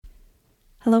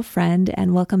Hello, friend,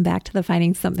 and welcome back to the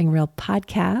Finding Something Real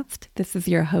podcast. This is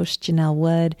your host, Janelle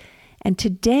Wood, and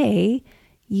today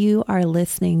you are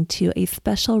listening to a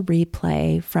special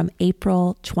replay from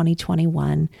April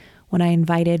 2021 when I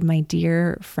invited my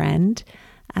dear friend,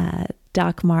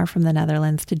 Doc Mar from the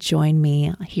Netherlands, to join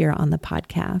me here on the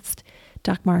podcast.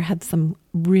 Doc Mar had some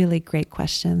really great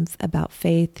questions about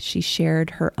faith. She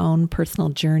shared her own personal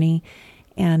journey,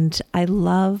 and I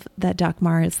love that Doc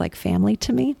Mar is like family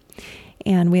to me.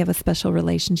 And we have a special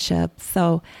relationship.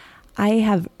 So I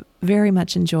have very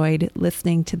much enjoyed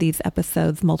listening to these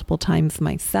episodes multiple times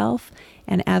myself.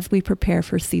 And as we prepare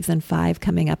for season 5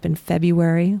 coming up in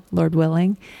February, Lord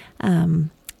willing,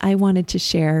 I wanted to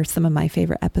share some of my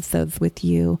favorite episodes with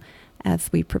you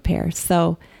as we prepare.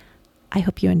 So I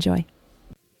hope you enjoy.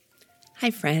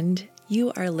 Hi, friend.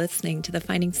 You are listening to the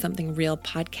Finding Something Real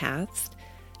podcast,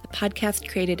 a podcast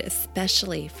created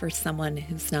especially for someone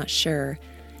who's not sure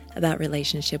about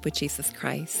relationship with Jesus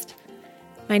Christ.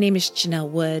 My name is Janelle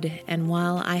Wood, and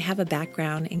while I have a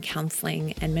background in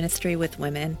counseling and ministry with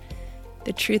women,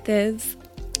 the truth is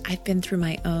I've been through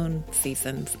my own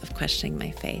seasons of questioning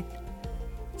my faith.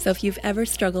 So if you've ever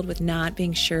struggled with not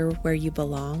being sure where you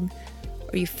belong,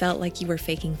 or you felt like you were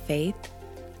faking faith,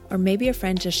 or maybe a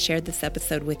friend just shared this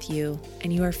episode with you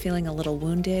and you are feeling a little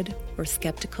wounded or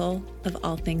skeptical of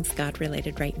all things God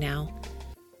related right now,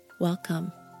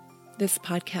 welcome. This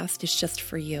podcast is just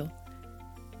for you.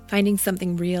 Finding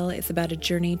Something Real is about a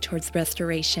journey towards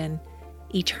restoration,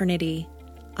 eternity,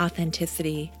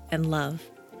 authenticity, and love.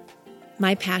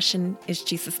 My passion is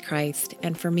Jesus Christ,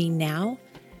 and for me now,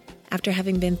 after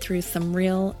having been through some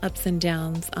real ups and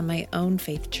downs on my own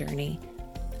faith journey,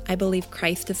 I believe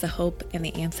Christ is the hope and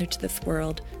the answer to this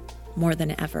world more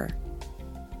than ever.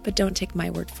 But don't take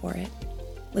my word for it.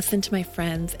 Listen to my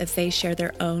friends as they share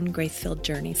their own grace-filled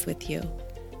journeys with you.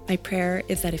 My prayer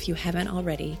is that if you haven't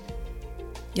already,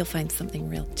 you'll find something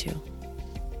real too.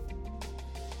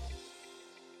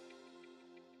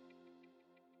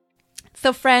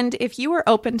 So friend, if you were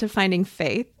open to finding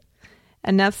faith,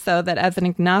 enough so that as an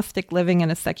agnostic living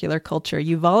in a secular culture,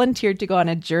 you volunteered to go on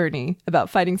a journey about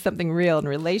finding something real in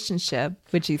relationship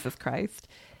with Jesus Christ,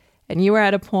 and you were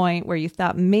at a point where you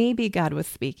thought maybe God was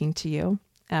speaking to you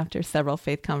after several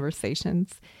faith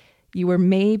conversations, you were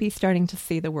maybe starting to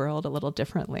see the world a little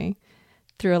differently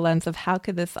through a lens of how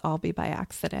could this all be by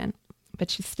accident?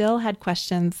 But you still had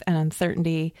questions and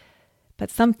uncertainty, but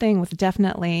something was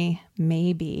definitely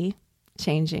maybe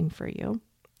changing for you.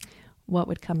 What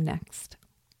would come next?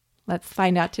 Let's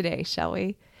find out today, shall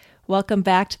we? Welcome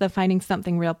back to the Finding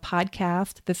Something Real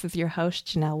podcast. This is your host,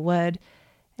 Janelle Wood.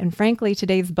 And frankly,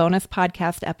 today's bonus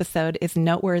podcast episode is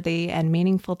noteworthy and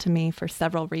meaningful to me for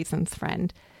several reasons,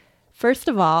 friend. First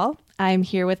of all, I'm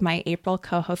here with my April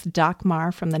co-host, Doc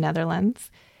Mar from the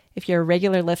Netherlands. If you're a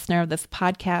regular listener of this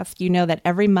podcast, you know that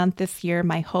every month this year,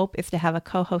 my hope is to have a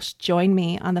co-host join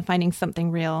me on the Finding Something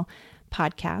Real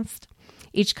podcast.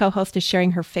 Each co-host is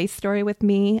sharing her faith story with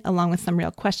me, along with some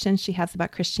real questions she has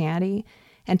about Christianity.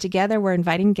 And together, we're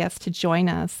inviting guests to join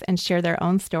us and share their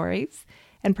own stories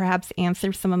and perhaps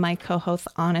answer some of my co-hosts'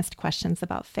 honest questions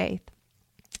about faith.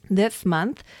 This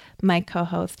month, my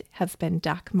co-host has been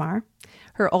Doc Mar.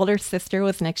 Her older sister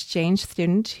was an exchange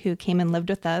student who came and lived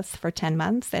with us for 10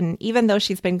 months. And even though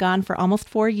she's been gone for almost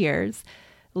 4 years,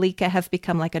 Lika has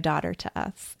become like a daughter to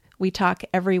us. We talk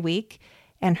every week,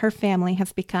 and her family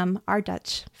has become our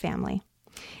Dutch family.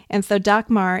 And so Doc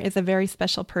Mar is a very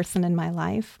special person in my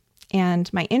life.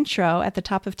 And my intro at the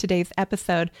top of today's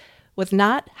episode was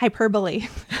not hyperbole,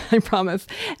 I promise.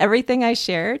 Everything I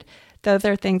shared, those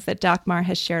are things that Doc Mar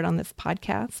has shared on this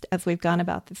podcast as we've gone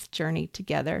about this journey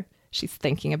together. She's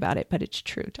thinking about it, but it's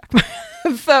true, Doc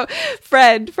Mar. So,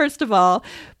 Fred, first of all,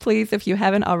 please, if you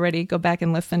haven't already, go back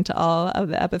and listen to all of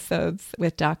the episodes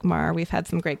with Doc Mar. We've had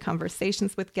some great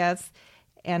conversations with guests,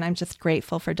 and I'm just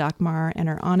grateful for Doc Mar and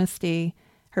her honesty,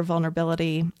 her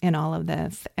vulnerability in all of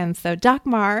this. And so, Doc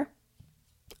Mar,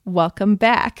 welcome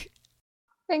back.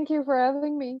 Thank you for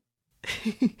having me.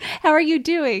 How are you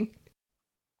doing?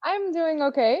 I'm doing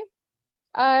okay.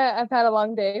 I've had a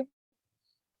long day,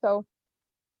 so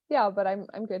yeah, but I'm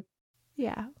good.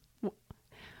 Yeah.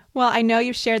 Well, I know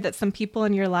you've shared that some people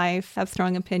in your life have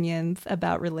strong opinions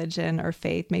about religion or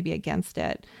faith, maybe against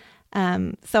it.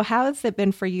 So how has it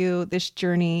been for you, this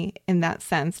journey in that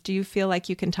sense? Do you feel like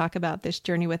you can talk about this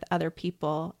journey with other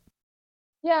people?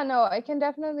 Yeah, no, I can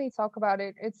definitely talk about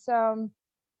it. It's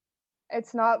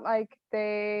not like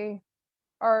they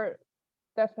are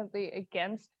definitely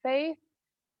against faith.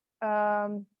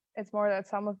 It's more that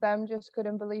some of them just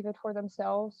couldn't believe it for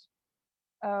themselves.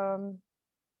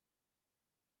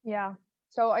 Yeah.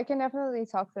 So I can definitely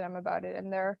talk to them about it,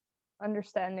 and they're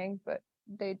understanding, but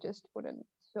they just wouldn't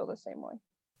feel the same way.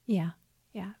 Yeah.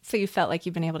 Yeah. So you felt like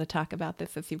you've been able to talk about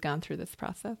this as you've gone through this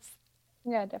process?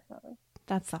 Yeah, definitely.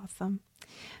 That's awesome.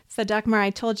 So Dagmar, I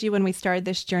told you when we started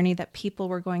this journey that people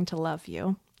were going to love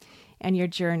you and your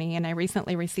journey. And I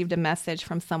recently received a message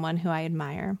from someone who I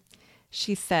admire.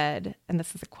 She said, and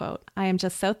this is a quote, "I am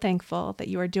just so thankful that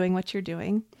you are doing what you're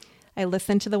doing. I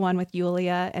listened to the one with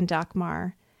Yulia and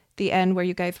Dagmar, the end where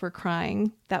you guys were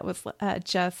crying. That was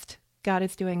just, God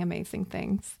is doing amazing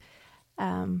things."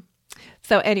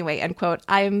 So anyway, end quote.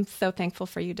 I am so thankful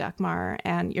for you, Dagmar,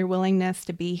 and your willingness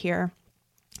to be here,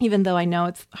 even though I know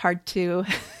it's hard to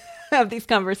have these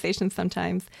conversations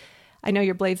sometimes. I know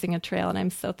you're blazing a trail, and I'm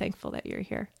so thankful that you're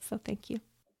here. So thank you.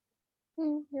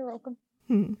 You're welcome.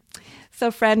 So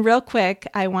friend, real quick,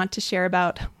 I want to share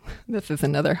about, this is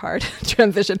another hard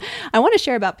transition. I want to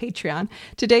share about Patreon.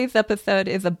 Today's episode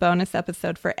is a bonus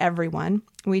episode for everyone.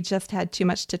 We just had too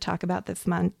much to talk about this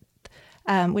month,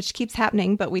 which keeps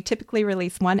happening, but we typically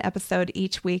release one episode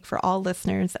each week for all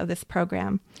listeners of this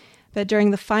program. But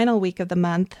during the final week of the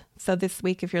month, so this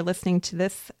week, if you're listening to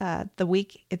this, the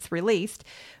week it's released,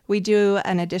 we do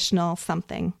an additional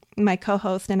something. My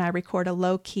co-host and I record a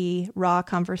low-key, raw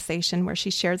conversation where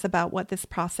she shares about what this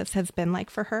process has been like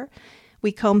for her.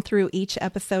 We comb through each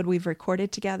episode we've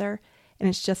recorded together, and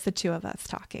it's just the two of us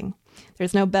talking.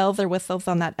 There's no bells or whistles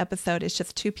on that episode. It's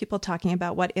just two people talking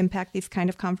about what impact these kind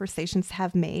of conversations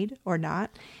have made or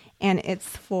not, and it's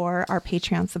for our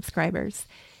Patreon subscribers.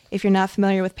 If you're not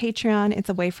familiar with Patreon, it's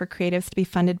a way for creatives to be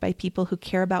funded by people who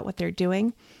care about what they're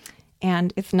doing.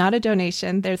 And it's not a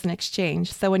donation, there's an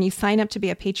exchange. So when you sign up to be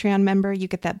a Patreon member, you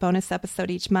get that bonus episode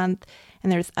each month.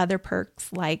 And there's other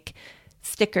perks like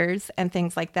stickers and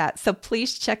things like that. So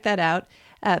please check that out.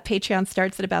 Patreon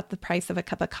starts at about the price of a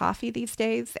cup of coffee these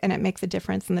days, and it makes a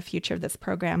difference in the future of this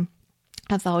program.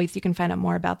 As always, you can find out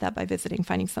more about that by visiting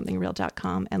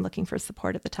findingsomethingreal.com and looking for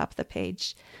support at the top of the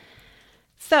page.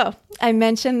 So I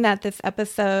mentioned that this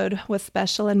episode was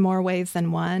special in more ways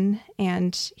than one.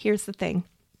 And here's the thing.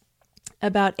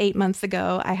 About 8 months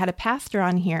ago, I had a pastor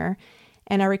on here,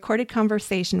 and our recorded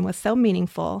conversation was so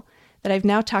meaningful that I've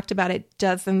now talked about it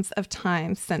dozens of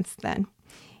times since then.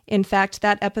 In fact,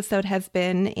 that episode has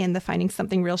been in the Finding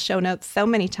Something Real show notes so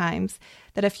many times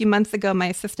that a few months ago, my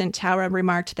assistant Tara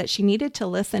remarked that she needed to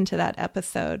listen to that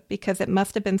episode because it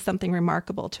must have been something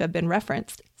remarkable to have been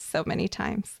referenced so many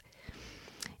times.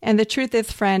 And the truth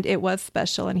is, friend, it was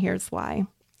special, and here's why.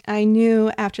 I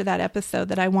knew after that episode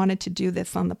that I wanted to do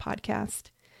this on the podcast.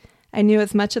 I knew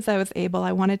as much as I was able,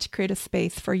 I wanted to create a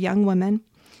space for young women,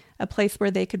 a place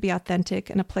where they could be authentic,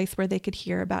 and a place where they could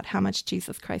hear about how much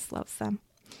Jesus Christ loves them.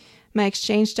 My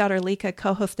exchange daughter, Lika,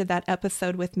 co-hosted that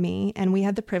episode with me, and we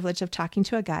had the privilege of talking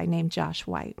to a guy named Josh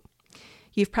White.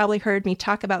 You've probably heard me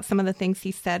talk about some of the things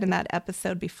he said in that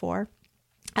episode before.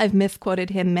 I've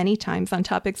misquoted him many times on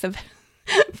topics of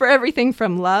for everything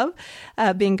from love,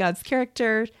 being God's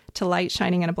character, to light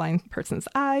shining in a blind person's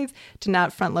eyes, to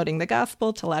not front-loading the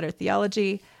gospel, to ladder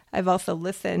theology. I've also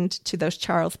listened to those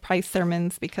Charles Price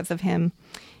sermons because of him.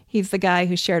 He's the guy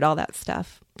who shared all that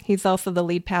stuff. He's also the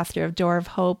lead pastor of Door of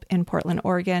Hope in Portland,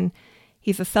 Oregon.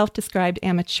 He's a self-described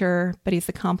amateur, but he's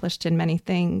accomplished in many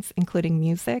things, including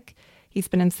music. He's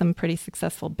been in some pretty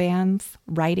successful bands,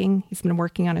 writing. He's been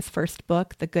working on his first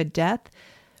book, The Good Death.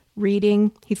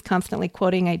 Reading, he's constantly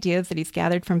quoting ideas that he's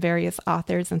gathered from various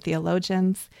authors and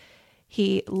theologians.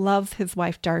 He loves his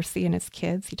wife, Darcy, and his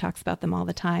kids. He talks about them all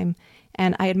the time.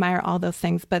 And I admire all those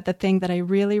things. But the thing that I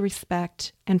really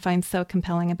respect and find so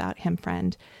compelling about him,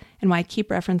 friend, and why I keep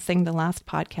referencing the last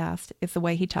podcast, is the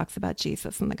way he talks about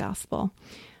Jesus and the gospel.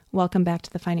 Welcome back to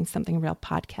the Finding Something Real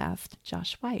podcast,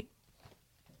 Josh White.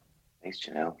 Thanks,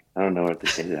 Janelle. I don't know what to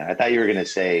say to that. I thought you were going to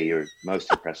say you're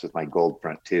most impressed with my gold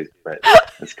front tooth, but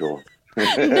that's cool.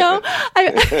 No.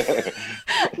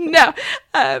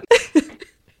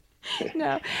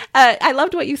 I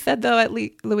loved what you said, though, at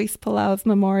Luis Palau's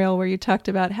memorial, where you talked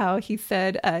about how he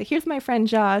said, here's my friend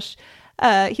Josh.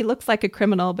 He looks like a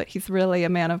criminal, but he's really a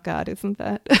man of God, isn't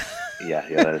that? Yeah,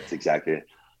 that's exactly it.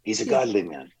 He's a godly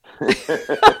man.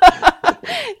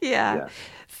 Yeah.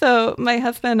 So my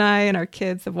husband and I and our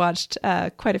kids have watched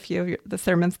quite a few of the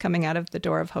sermons coming out of the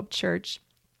Door of Hope Church.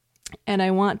 And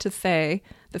I want to say,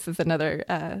 this is another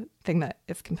thing that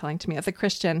is compelling to me as a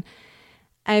Christian.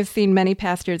 I've seen many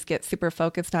pastors get super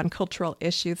focused on cultural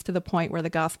issues to the point where the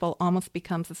gospel almost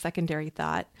becomes a secondary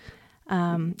thought.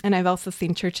 And I've also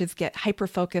seen churches get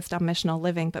hyper-focused on missional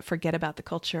living, but forget about the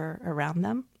culture around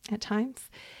them at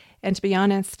times. And to be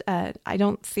honest, I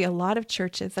don't see a lot of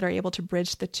churches that are able to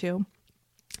bridge the two.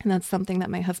 And that's something that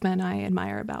my husband and I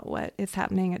admire about what is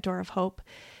happening at Door of Hope.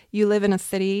 You live in a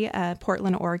city,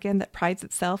 Portland, Oregon, that prides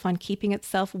itself on keeping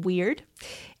itself weird.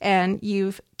 And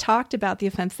you've talked about the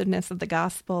offensiveness of the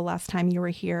gospel last time you were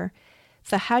here.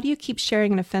 So how do you keep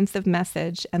sharing an offensive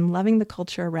message and loving the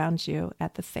culture around you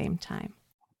at the same time?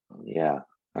 Yeah.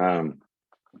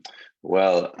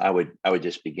 Well, I would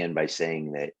just begin by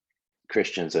saying that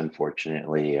Christians,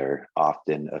 unfortunately, are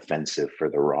often offensive for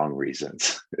the wrong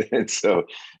reasons. And so,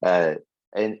 and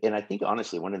I think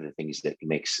honestly, one of the things that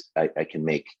makes I can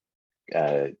make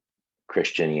uh,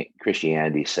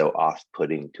 Christianity so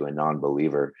off-putting to a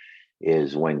non-believer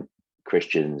is when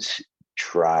Christians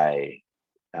try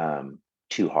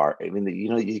too hard. I mean,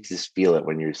 you just feel it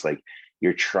when you're just like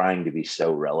you're trying to be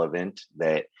so relevant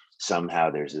that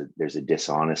somehow there's a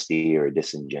dishonesty or a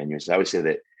disingenuous. I would say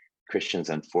that Christians,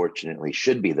 unfortunately,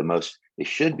 should be the most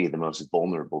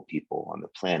vulnerable people on the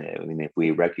planet. I mean, if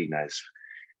we recognize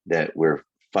that we're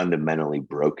fundamentally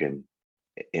broken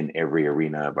in every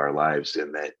arena of our lives,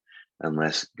 and that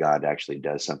unless God actually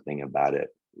does something about it,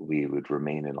 we would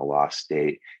remain in a lost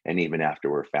state. And even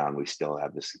after we're found, we still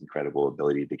have this incredible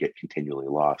ability to get continually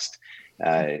lost.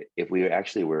 If we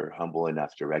actually were humble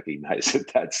enough to recognize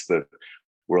that that's the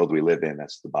world we live in,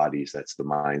 that's the bodies, that's the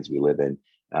minds we live in,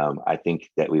 I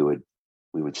think that we would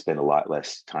spend a lot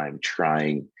less time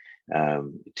trying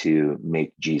to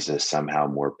make Jesus somehow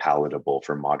more palatable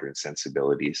for modern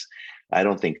sensibilities. I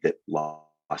don't think that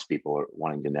lost people are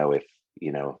wanting to know if,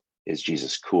 is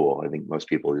Jesus cool? I think most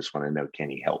people just want to know, can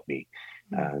he help me?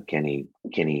 Can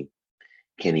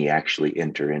he actually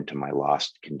enter into my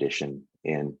lost condition?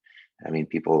 And I mean,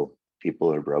 people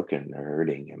are broken, they're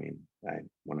hurting. I mean,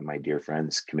 one of my dear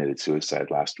friends committed suicide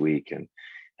last week, and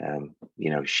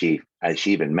she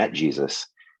even met Jesus,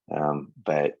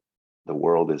 but the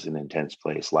world is an intense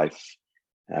place. Life,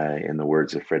 in the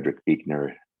words of Frederick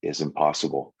Buechner, is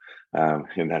impossible.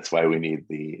 And that's why we need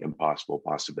the impossible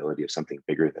possibility of something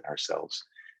bigger than ourselves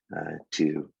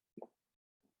to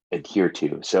adhere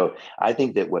to. So I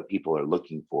think that what people are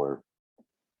looking for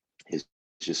is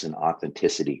just an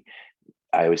authenticity.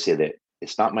 I always say that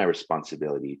it's not my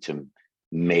responsibility to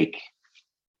make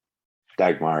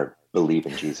Dagmar believe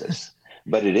in Jesus,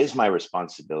 but it is my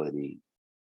responsibility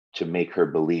to make her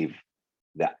believe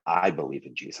that I believe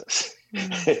in Jesus.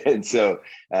 And so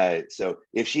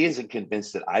if she isn't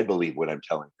convinced that I believe what I'm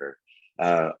telling her,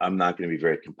 I'm not going to be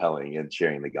very compelling in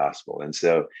sharing the gospel. And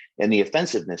so, and the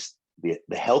offensiveness, the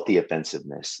healthy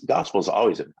offensiveness, the gospel is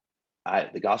always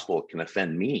the gospel can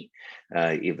offend me,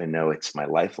 even though it's my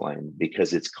lifeline,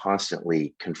 because it's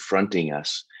constantly confronting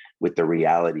us with the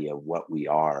reality of what we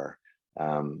are,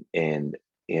 and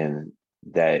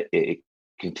that it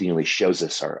continually shows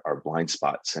us our blind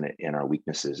spots and our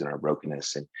weaknesses and our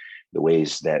brokenness, and the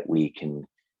ways that we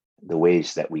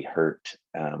hurt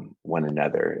one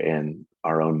another, and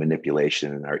our own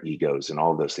manipulation and our egos and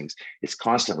all of those things. It's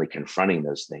constantly confronting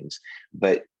those things.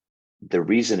 But the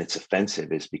reason it's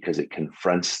offensive is because it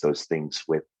confronts those things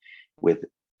with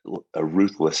a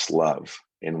ruthless love,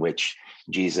 in which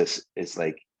Jesus is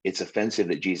like, it's offensive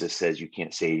that Jesus says you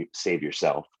can't save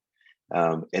yourself.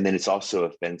 And then it's also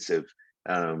offensive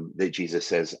that Jesus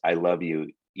says, I love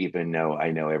you, even though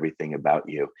I know everything about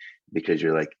you, because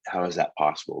you're like, how is that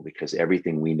possible? Because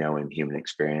everything we know in human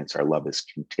experience, our love is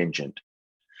contingent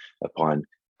upon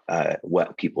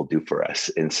what people do for us.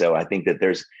 And so I think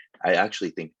that I actually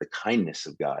think the kindness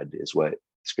of God is what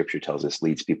Scripture tells us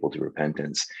leads people to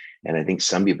repentance. And I think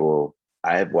some people,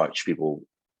 I've watched people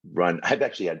run. I've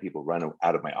actually had people run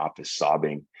out of my office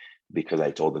sobbing because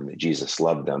I told them that Jesus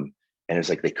loved them. And it's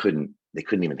like they couldn't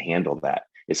even handle that.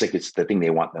 It's like it's the thing they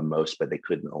want the most, but they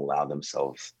couldn't allow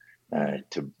themselves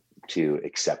to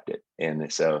accept it.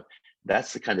 And so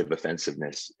that's the kind of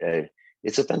offensiveness.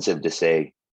 It's offensive to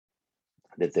say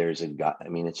that there's a God. I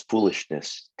mean, it's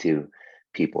foolishness to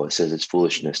people. It says it's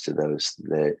foolishness to those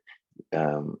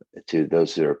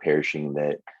who are perishing,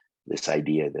 that this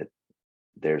idea that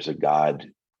there's a God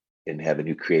in heaven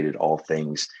who created all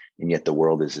things, and yet the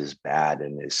world is as bad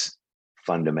and as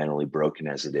fundamentally broken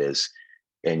as it is,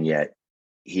 and yet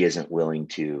he isn't willing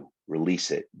to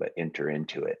release it but enter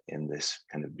into it in this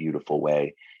kind of beautiful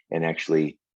way. And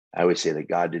actually, I would say that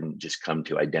God didn't just come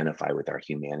to identify with our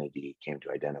humanity, he came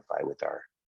to identify with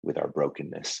our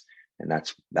brokenness. And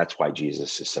that's why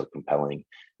Jesus is so compelling.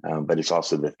 But it's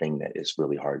also the thing that is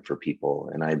really hard for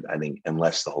people. And I think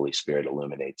unless the Holy Spirit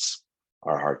illuminates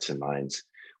our hearts and minds,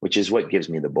 which is what gives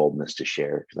me the boldness to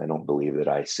share, because I don't believe that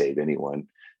I save anyone.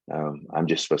 I'm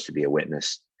just supposed to be a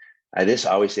witness. I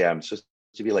always say I'm supposed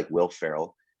to be like Will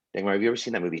Ferrell. Dagmar, have you ever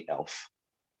seen that movie Elf?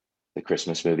 The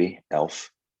Christmas movie,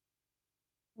 Elf?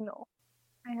 No.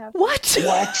 I have. What?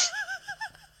 What?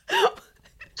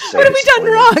 So What have we done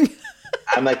disappointed. wrong?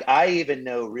 I'm like, I even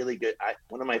know really good.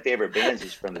 One of my favorite bands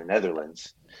is from the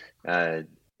Netherlands. You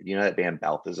know that band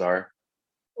Balthazar?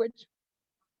 Which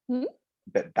hmm?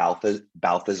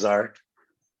 Balthazar.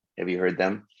 Have you heard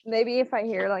them? Maybe if I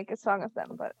hear like a song of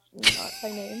them, but not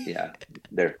by name. Yeah,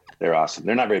 they're awesome.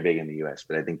 They're not very big in the U.S.,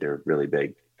 but I think they're really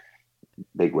big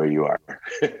where you are.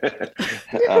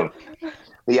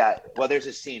 Yeah, well, there's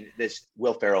a scene. This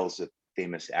Will Ferrell's a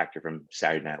famous actor from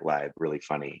Saturday Night Live, really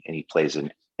funny, and he plays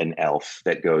an elf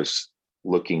that goes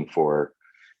looking for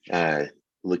uh,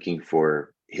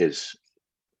 his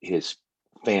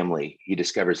family. He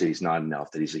discovers that he's not an elf,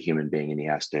 that he's a human being, and he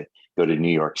has to go to New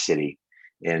York City.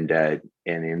 And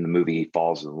in the movie, he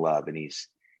falls in love, and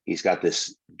he's got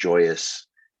this joyous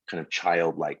kind of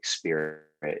childlike spirit,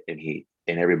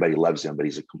 and everybody loves him, but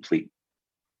he's a complete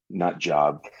nut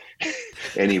job.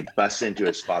 And he busts into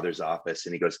his father's office,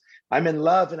 and he goes, "I'm in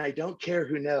love, and I don't care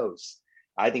who knows."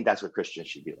 I think that's what Christians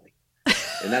should be like,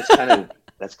 and that's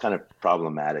kind of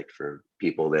problematic for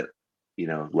people that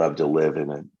love to live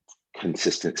in a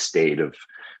consistent state of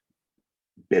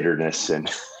bitterness and,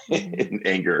 and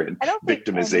anger and I don't think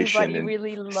victimization. Everybody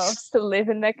really loves to live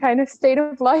in that kind of state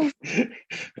of life.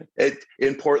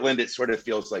 In Portland, it sort of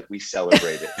feels like we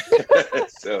celebrate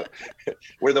it. So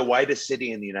we're the whitest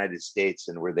city in the United States,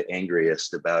 and we're the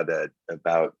angriest about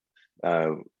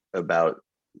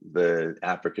the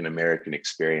African American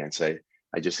experience. I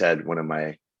just had one of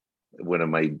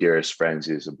my dearest friends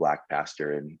who's a Black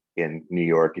pastor in New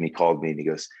York, and he called me and he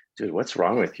goes, "Dude, what's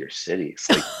wrong with your city?" It's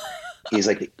like, he's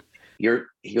like, your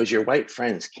white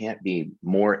friends can't be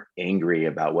more angry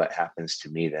about what happens to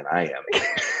me than I am.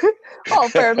 Well,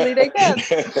 apparently they can.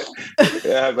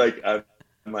 Yeah,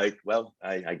 I'm like, well,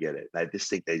 I get it. I just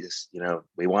think they just,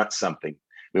 we want something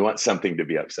to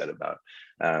be upset about.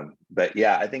 But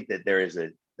yeah, I think that there is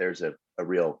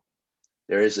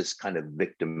this kind of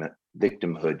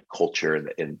victimhood culture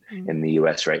in the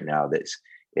US right now.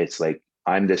 It's like,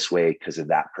 I'm this way because of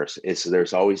that person.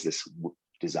 There's always this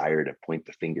desire to point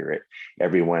the finger at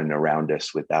everyone around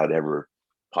us without ever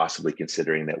possibly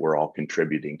considering that we're all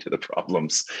contributing to the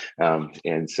problems.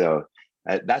 And so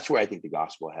that's where I think the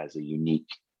gospel has a unique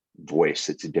voice.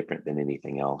 It's different than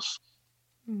anything else.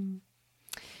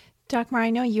 Dagmar,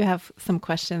 I know you have some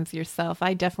questions yourself.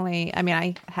 I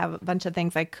have a bunch of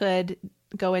things I could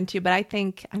go into, but I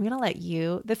think I'm going to let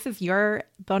you. This is your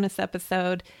bonus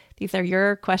episode. These are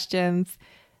your questions.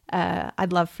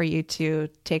 I'd love for you to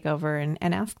take over and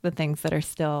ask the things that you're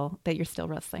still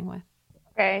wrestling with.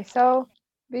 Okay, so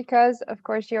because of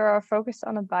course you're focused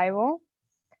on the Bible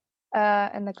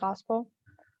and the gospel,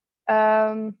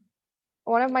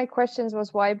 one of my questions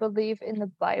was why believe in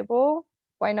the Bible?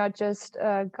 Why not just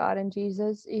God and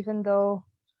Jesus? Even though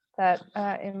that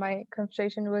in my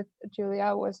conversation with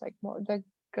Julia was like more the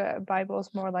Bible is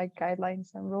more like guidelines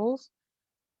and rules.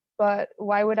 But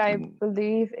why would I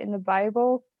believe in the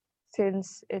Bible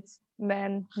since it's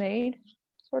man-made,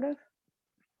 sort of?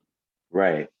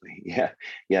 Right. Yeah.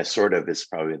 Sort of is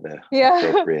probably the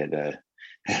appropriate.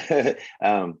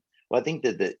 Well, I think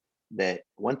that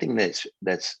one thing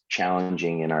that's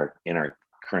challenging in our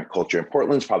current culture, and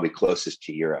Portland's probably closest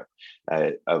to Europe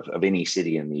of any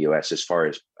city in the U.S. as far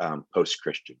as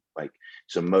post-Christian. Like,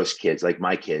 so most kids, like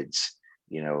my kids,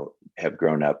 have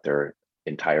grown up their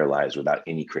entire lives without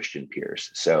any Christian peers.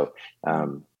 So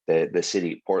the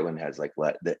city, Portland, has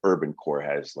the urban core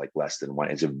has less than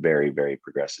one. It's a very, very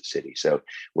progressive city. So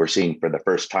we're seeing for the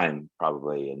first time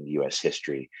probably in U.S.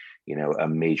 history, a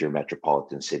major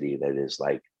metropolitan city that is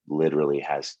literally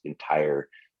has entire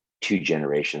 2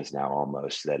 generations now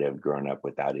almost that have grown up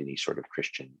without any sort of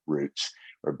Christian roots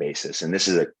or basis. And this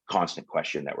is a constant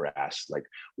question that we're asked,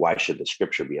 why should the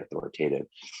scripture be authoritative?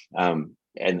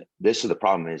 And this is the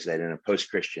problem, is that in a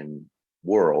post-Christian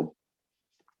world,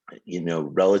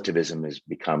 relativism has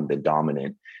become the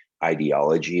dominant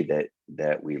ideology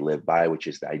that we live by, which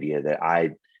is the idea that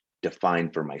I define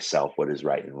for myself what is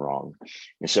right and wrong.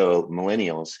 And so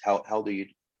millennials, how old are you?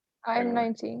 I'm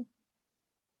 19.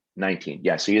 19.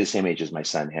 Yeah. So you're the same age as my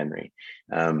son, Henry.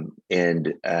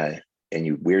 And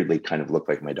you weirdly kind of look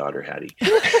like my daughter, Hattie.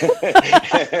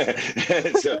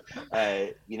 So,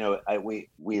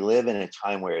 we live in a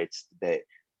time where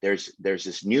there's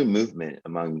this new movement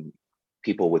among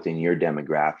people within your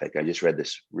demographic. I just read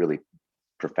this really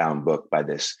profound book by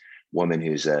this woman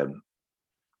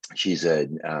she's a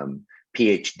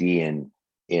PhD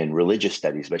in religious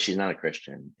studies, but she's not a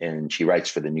Christian, and she writes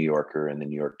for the New Yorker and the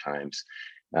New York Times.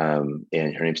 And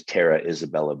her name's Tara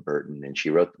Isabella Burton, and she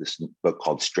wrote this book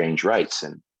called Strange Rights,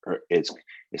 and it's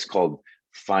called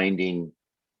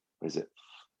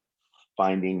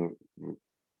finding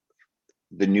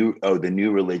the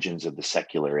new religions of the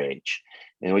secular age.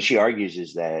 And what she argues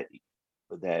is that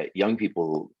young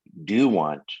people do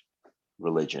want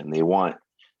religion. They want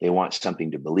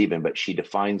something to believe in, but she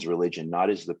defines religion not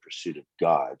as the pursuit of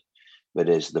God, but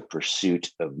as the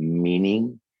pursuit of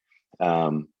meaning,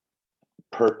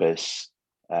 purpose,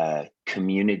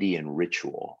 community, and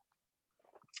ritual.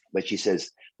 But she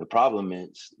says the problem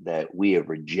is that we have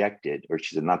rejected, or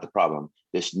she said, not the problem.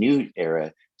 This new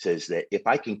era says that if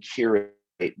I can curate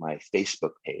my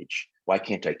Facebook page, why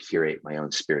can't I curate my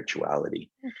own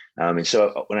spirituality? And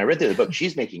so when I read through the book,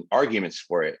 she's making arguments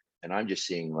for it, and I'm just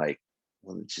seeing like,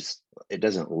 well, it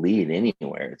doesn't lead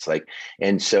anywhere. It's like,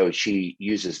 and so she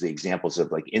uses the examples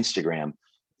of like Instagram.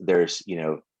 There's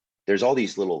all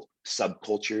these little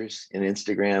subcultures in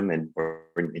Instagram or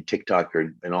in TikTok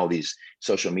and all these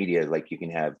social media. Like you can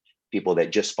have people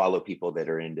that just follow people that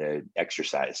are into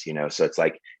exercise, so it's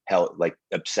like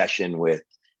obsession with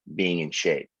being in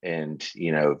shape and,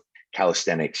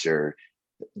 calisthenics or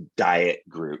diet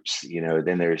groups,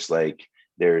 then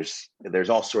there's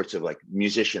all sorts of like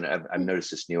musician. I've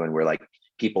noticed this new one where like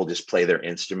people just play their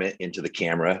instrument into the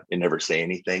camera and never say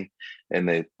anything. And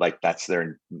they that's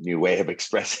their new way of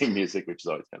expressing music, which is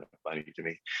always kind of funny to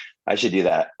me. I should do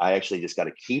that. I actually just got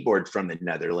a keyboard from the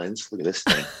Netherlands. Look at this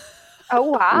thing.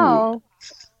 Oh, wow.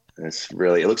 Ooh,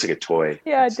 it looks like a toy.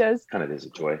 Yeah, it does. Kind of is a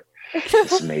toy.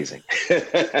 It's amazing.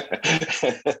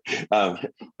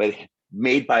 But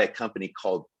made by a company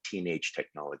called Teenage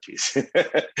Technologies.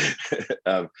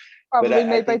 Probably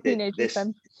made by teenagers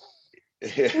then.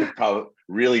 Probably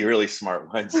really, really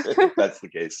smart ones, if that's the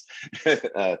case.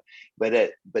 But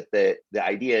the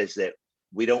idea is that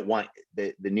we don't want,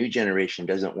 the new generation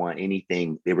doesn't want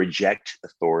anything. They reject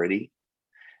authority.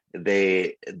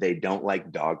 They don't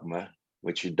like dogma,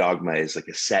 which dogma is like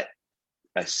a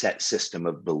set system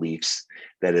of beliefs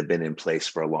that have been in place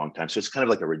for a long time. So it's kind of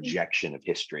like a rejection of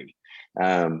history.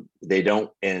 They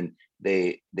don't, and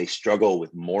they struggle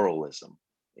with moralism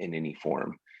in any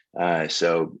form.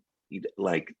 So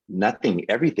like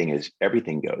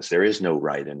everything goes. There is no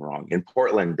right and wrong. In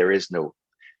Portland, there's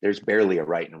barely a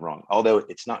right and wrong. Although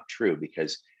it's not true,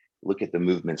 because look at the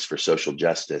movements for social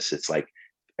justice. It's like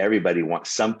everybody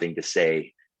wants something to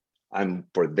say, I'm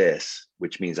for this,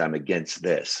 which means I'm against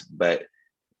this. But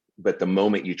the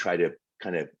moment you try to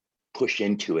kind of push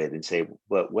into it and say,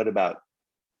 well, what about,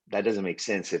 that doesn't make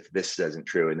sense if this isn't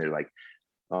true. And they're like,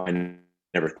 oh, I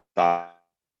never thought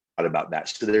about that.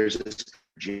 So there's this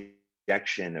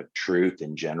rejection of truth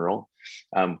in general,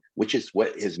 which is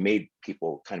what has made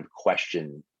people kind of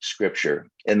question scripture.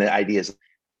 And the idea is,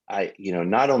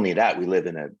 not only that, we live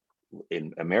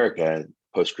in America,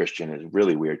 post-Christian is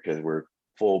really weird because we're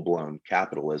full-blown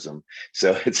capitalism.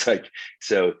 So it's like,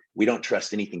 so we don't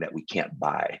trust anything that we can't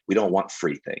buy. We don't want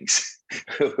free things.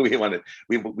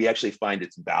 we actually find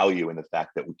its value in the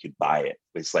fact that we could buy it.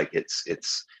 It's like,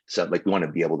 it's so like we want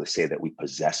to be able to say that we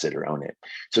possess it or own it.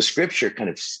 So scripture kind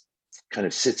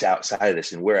of sits outside of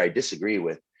this. And where I disagree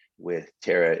with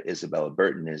Tara Isabella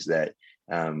Burton is that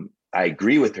I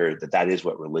agree with her that is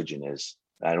what religion is.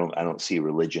 I don't see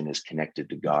religion as connected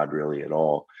to God really at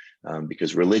all.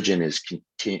 Because religion is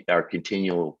our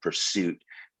continual pursuit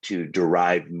to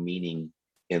derive meaning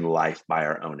in life by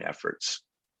our own efforts,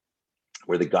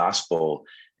 where the gospel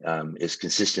is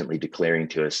consistently declaring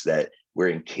to us that we're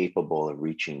incapable of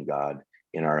reaching God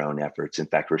in our own efforts. In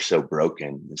fact, we're so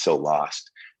broken and so lost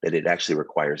that it actually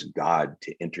requires God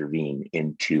to intervene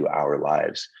into our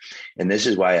lives. And this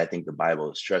is why I think the Bible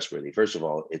is trustworthy. First of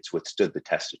all, it's withstood the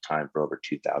test of time for over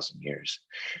 2,000 years.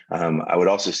 I would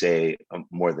also say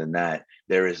more than that,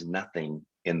 there is nothing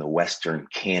in the Western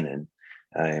canon.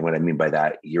 And what I mean by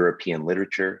that, European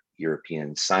literature,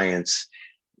 European science,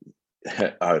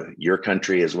 your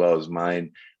country as well as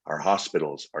mine, our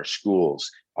hospitals, our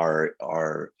schools,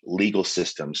 our legal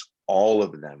systems, all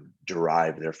of them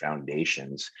derive their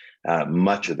foundations,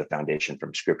 much of the foundation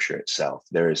from scripture itself.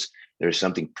 There's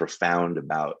something profound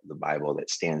about the Bible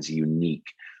that stands unique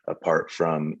apart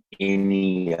from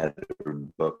any other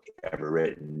book ever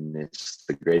written. It's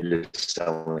the greatest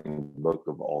selling book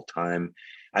of all time.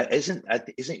 Isn't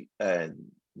the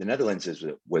Netherlands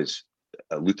was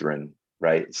a Lutheran,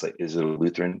 right? It's like, is it a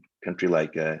Lutheran country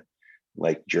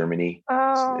like Germany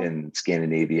and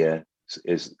Scandinavia?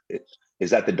 Is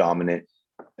that the dominant?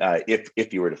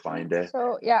 If you were to find I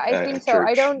think so.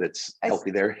 I don't. That's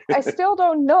healthy there. I still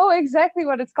don't know exactly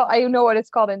what it's called. I know what it's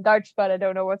called in Dutch, but I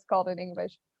don't know what's called in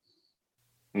English.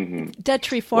 Mm-hmm.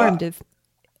 Dutch Reformed is.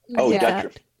 Oh, yeah.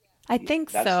 Dutch. I think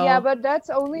so. Yeah, but that's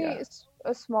only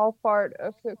a small part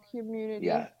of the community.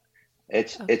 Yeah.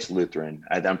 It's Lutheran.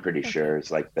 I'm pretty Okay. sure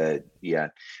it's like yeah.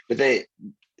 But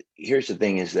here's the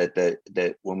thing is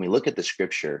that when we look at the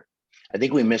scripture, I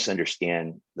think we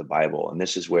misunderstand the Bible, and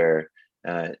this is why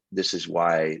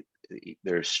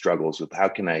there's struggles with how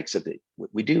can I accept it.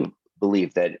 We do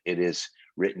believe that it is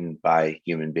written by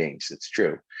human beings. It's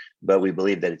true, but we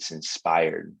believe that it's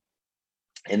inspired.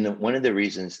 And one of the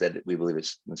reasons that we believe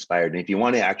it's inspired, and if you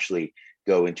want to actually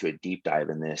go into a deep dive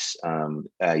in this,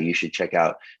 you should check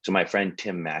out. So my friend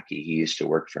Tim Mackey, he used to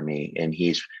work for me, and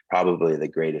he's probably the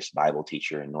greatest Bible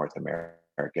teacher in North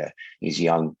America. He's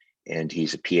young, and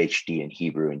he's a PhD in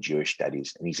Hebrew and Jewish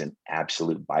studies, and he's an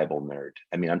absolute Bible nerd.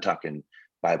 I mean, I'm talking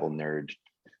Bible nerd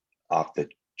off the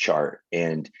chart.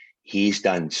 And he's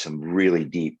done some really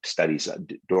deep studies.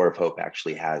 Door of Hope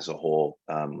actually has a whole,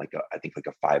 I think like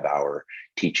a 5-hour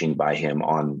teaching by him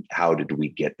on how did we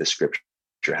get the scripture?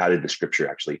 How did the scripture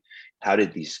actually, how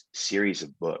did these series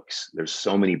of books, there's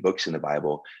so many books in the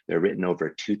Bible, they're written over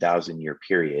a 2,000-year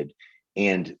period,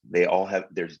 and they all have,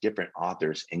 there's different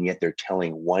authors, and yet they're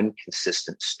telling one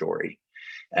consistent story.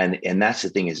 And that's the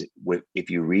thing is, if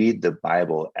you read the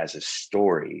Bible as a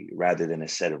story rather than a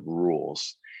set of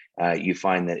rules, you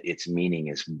find that its meaning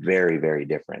is very, very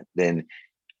different. Then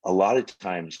a lot of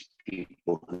times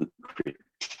people who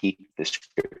critique the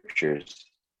scriptures,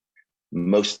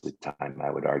 most of the time,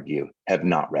 I would argue, have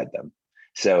not read them.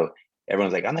 So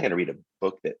everyone's like, I'm not going to read a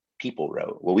book that people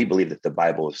wrote. Well, we believe that the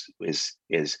Bible is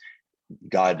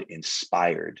God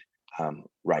inspired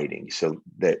writing. So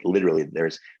that literally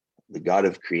there's the God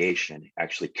of creation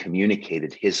actually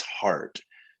communicated his heart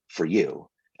for you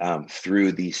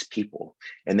through these people.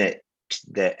 And that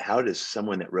how does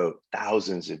someone that wrote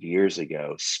thousands of years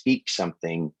ago speak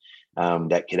something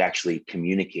that could actually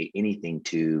communicate anything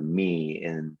to me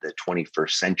in the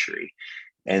 21st century?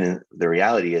 And the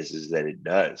reality is that it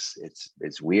does.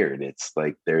 It's weird. It's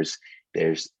like there's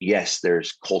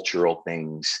cultural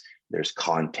things, there's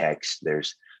context,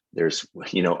 there's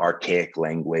archaic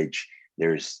language.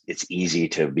 It's easy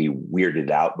to be weirded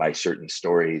out by certain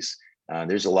stories.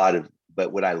 There's a lot of,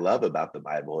 but what I love about the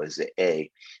Bible is that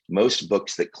most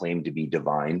books that claim to be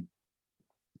divine,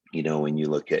 when you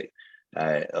look at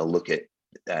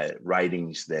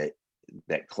writings that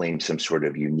claim some sort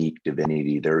of unique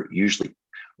divinity, they're usually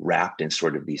wrapped in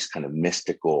sort of these kind of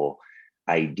mystical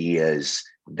ideas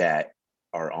that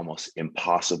are almost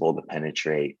impossible to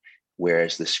penetrate.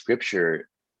 Whereas the scripture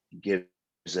gives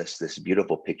us this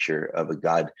beautiful picture of a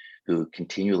God who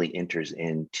continually enters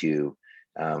into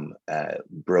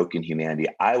broken humanity.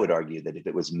 I would argue that if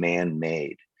it was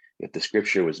man-made, if the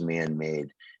scripture was man-made,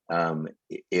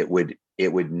 it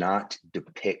would not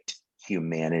depict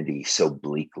humanity so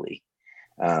bleakly,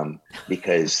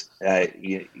 because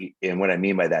and what I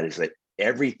mean by that is that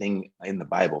everything in the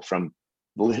Bible, from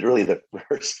literally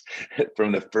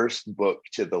from the first book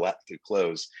to the last to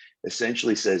close,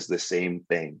 essentially says the same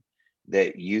thing,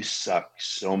 that you suck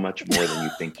so much more than you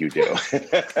think you do.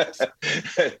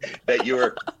 That you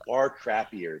are far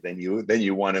crappier than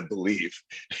you want to believe.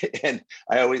 And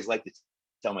I always like to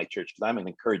tell my church, because I'm an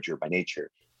encourager by nature,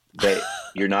 that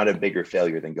you're not a bigger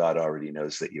failure than God already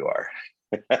knows that you are.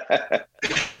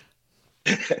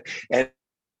 and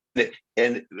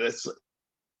that's,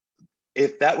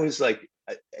 if that was like,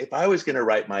 if I was going to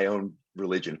write my own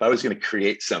religion, if I was going to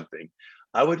create something,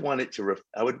 I would want it to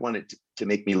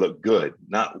make me look good,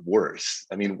 not worse.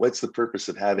 I mean, what's the purpose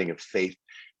of having a faith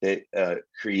that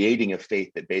creating a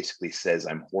faith that basically says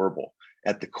I'm horrible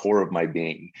at the core of my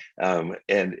being? But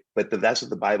that's what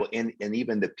the Bible and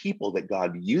even the people that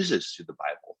God uses through the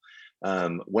Bible.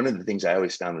 One of the things I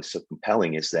always found was so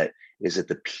compelling is that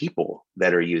the people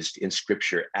that are used in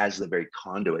Scripture as the very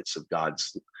conduits of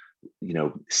God's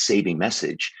saving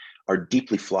message are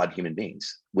deeply flawed human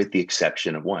beings, with the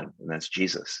exception of one, and that's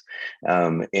Jesus.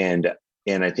 And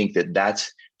I think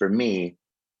that's, for me,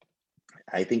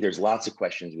 I think there's lots of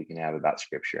questions we can have about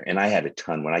scripture. And I had a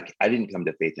ton when I didn't come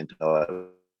to faith until I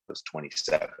was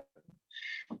 27.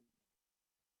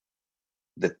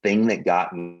 The thing that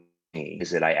got me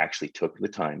is that I actually took the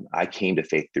time. I came to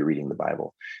faith through reading the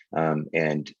Bible.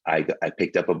 And I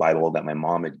picked up a Bible that my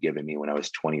mom had given me when I was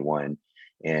 21.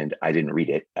 And I didn't read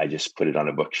it. I just put it on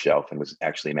a bookshelf and was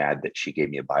actually mad that she gave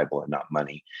me a Bible and not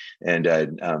money. And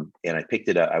I picked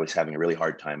it up. I was having a really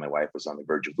hard time. My wife was on the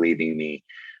verge of leaving me.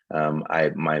 I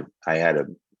had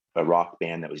a rock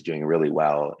band that was doing really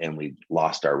well, and we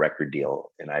lost our record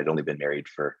deal. And I'd only been married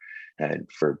for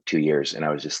 2 years. And I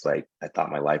was just like, I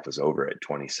thought my life was over at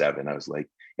 27. I was like,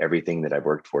 everything that I've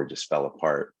worked for just fell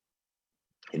apart.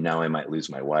 And now I might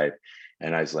lose my wife.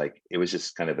 And I was like, it was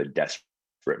just kind of a desperate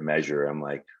measure. I'm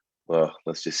like, well,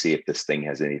 let's just see if this thing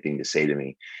has anything to say to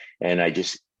me. And I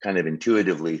just kind of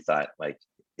intuitively thought, like,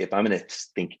 if I'm going to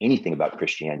think anything about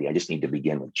Christianity, I just need to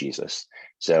begin with Jesus.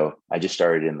 So I just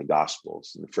started in the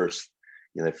Gospels, and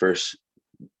the first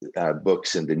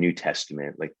books in the New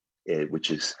Testament,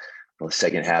 which is the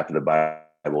second half of the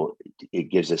Bible. It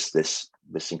gives us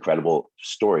this incredible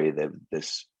story that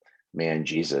this man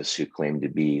Jesus, who claimed to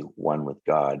be one with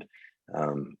God,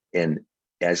 and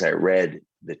as I read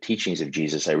the teachings of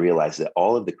Jesus, I realized that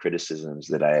all of the criticisms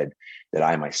that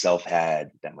I myself had,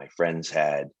 that my friends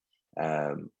had,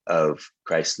 of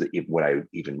Christ, what I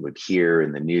even would hear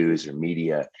in the news or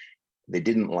media, they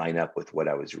didn't line up with what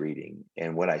I was reading.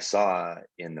 And what I saw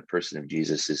in the person of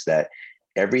Jesus is that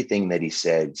everything that he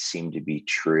said seemed to be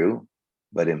true,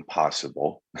 but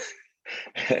impossible.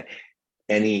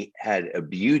 And he had a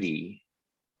beauty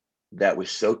that was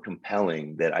so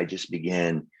compelling that I just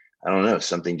began, I don't know,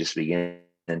 something just began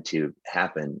to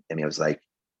happen. I mean, I was like,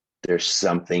 there's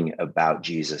something about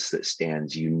Jesus that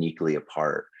stands uniquely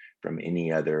apart from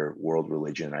any other world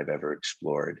religion I've ever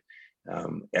explored.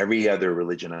 Every other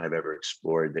religion I've ever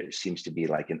explored, there seems to be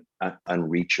like an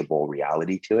unreachable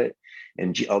reality to it.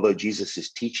 And although Jesus's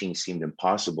teaching seemed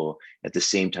impossible, at the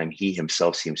same time, he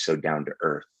himself seemed so down to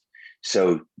earth,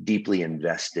 so deeply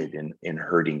invested in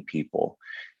hurting people.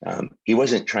 He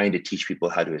wasn't trying to teach people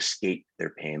how to escape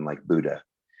their pain like Buddha.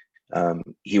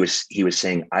 He was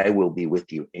saying, I will be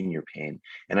with you in your pain.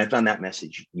 And I found that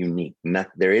message unique.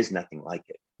 There is nothing like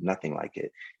it. Nothing like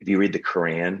it. If you read the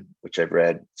Quran, which I've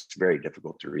read, it's very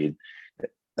difficult to read.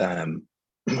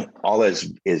 Allah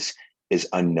is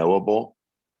unknowable.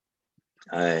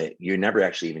 You're never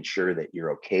actually even sure that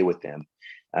you're okay with him.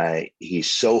 He's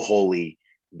so holy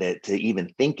that to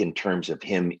even think in terms of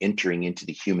him entering into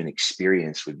the human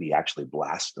experience would be actually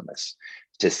blasphemous.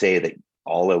 To say that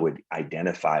Allah would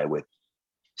identify with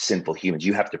sinful humans,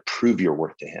 you have to prove your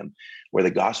worth to him. Where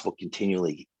the gospel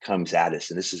continually comes at us,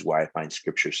 and this is why I find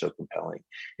scripture so compelling,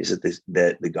 is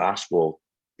that the gospel,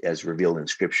 as revealed in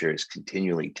scripture, is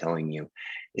continually telling you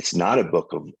it's not a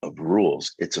book of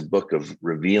rules. It's a book of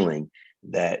revealing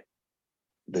that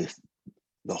the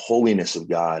holiness of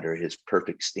God or his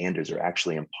perfect standards are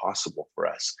actually impossible for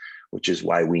us, which is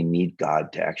why we need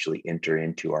God to actually enter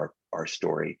into our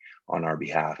story on our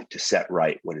behalf to set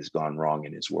right what has gone wrong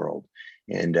in his world.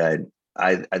 And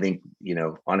I think,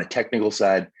 on a technical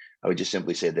side, I would just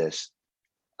simply say this.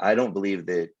 I don't believe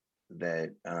that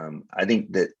I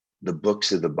think that the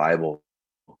books of the Bible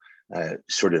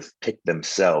sort of pick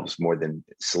themselves more than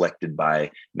selected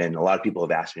by men. A lot of people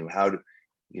have asked me, how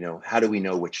do we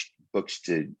know which books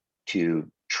to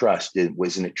trust?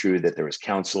 Wasn't it true that there was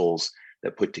councils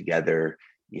that put together,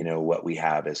 what we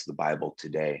have as the Bible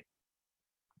today?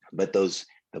 But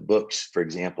the books, for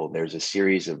example, there's a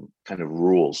series of kind of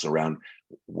rules around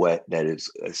what that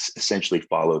is essentially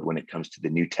followed when it comes to the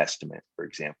New Testament, for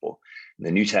example. And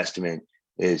the New Testament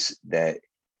is that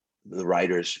the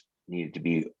writers needed to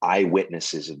be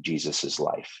eyewitnesses of Jesus's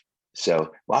life.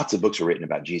 So lots of books were written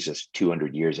about Jesus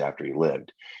 200 years after he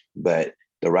lived, but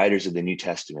the writers of the New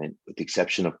Testament, with the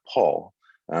exception of Paul,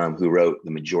 who wrote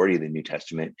the majority of the New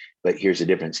Testament, but here's the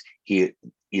difference.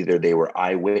 Either they were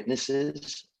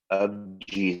eyewitnesses of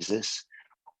Jesus,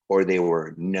 or they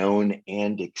were known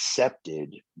and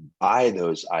accepted by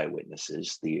those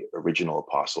eyewitnesses, the original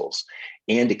apostles,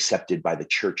 and accepted by the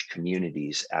church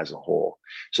communities as a whole.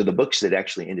 So the books that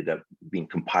actually ended up being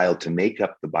compiled to make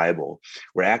up the Bible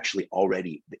were actually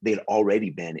they'd already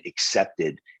been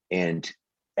accepted and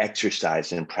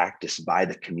exercised and practiced by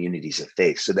the communities of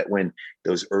faith. So that when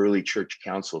those early church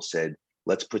councils said,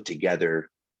 let's put together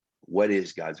what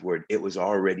is God's word, it was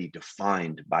already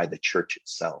defined by the church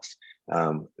itself.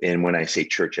 And when I say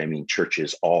church, I mean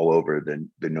churches all over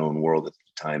the known world at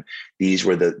the time. These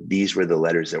were the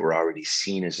letters that were already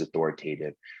seen as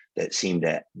authoritative, that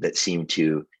seemed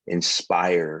to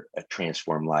inspire a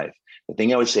transformed life. The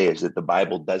thing I would say is that the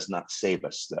Bible does not save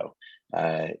us, though.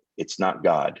 It's not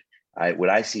God. What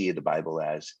I see the Bible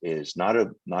as is not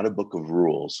a book of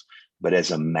rules, but as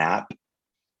a map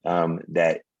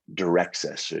that directs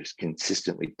us, is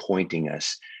consistently pointing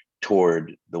us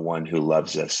toward the one who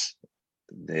loves us,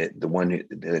 the one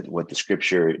what the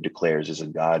scripture declares is a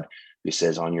God who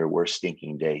says on your worst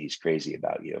stinking day, he's crazy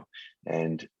about you.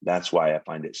 And that's why I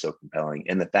find it so compelling.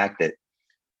 And the fact that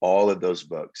all of those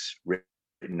books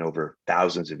written over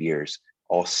thousands of years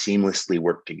all seamlessly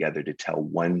work together to tell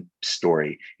one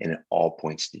story, and it all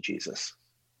points to Jesus.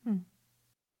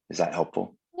 Is that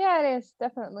helpful? Yeah, it is,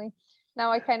 definitely.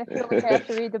 Now I kind of feel like I have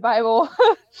to read the Bible.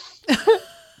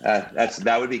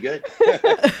 That would be good.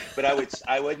 But I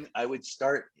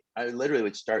literally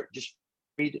would start, just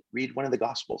read one of the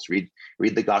Gospels, read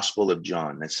the Gospel of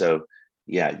John. And so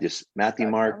Yeah, just Matthew,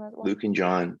 Start Mark, from that one. Luke, and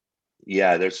John.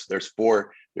 Yeah, there's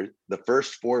four. The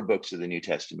first four books of the New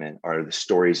Testament are the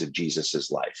stories of Jesus's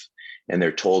life, and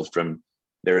they're told from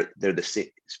they're the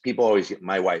people always get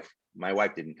my wife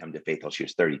didn't come to faith till she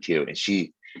was 32, and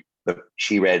she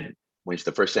read when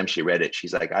the first time she read it,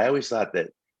 she's like, I always thought that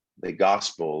the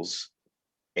Gospels,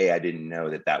 I didn't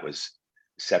know that was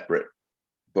separate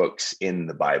books in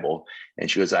the Bible. And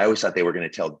she goes, I always thought they were going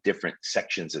to tell different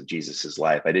sections of Jesus's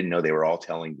life. I didn't know they were all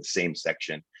telling the same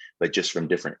section, but just from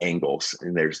different angles.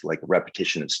 And there's like a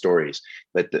repetition of stories,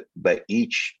 but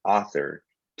each author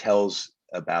tells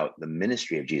about the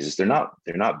ministry of Jesus. They're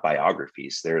not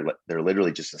biographies. They're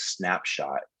literally just a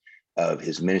snapshot of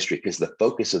his ministry, because the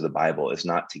focus of the Bible is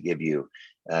not to give you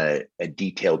a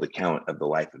detailed account of the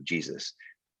life of Jesus.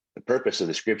 The purpose of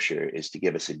the scripture is to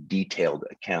give us a detailed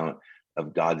account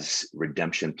of God's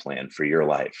redemption plan for your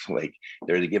life. Like,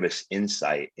 they're to give us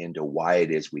insight into why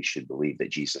it is we should believe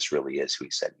that Jesus really is who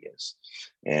he said he is.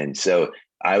 And so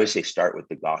I always say start with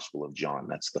the Gospel of John.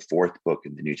 That's the fourth book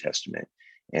in the New Testament.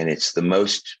 And it's the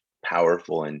most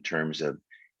powerful in terms of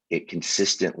it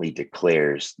consistently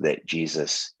declares that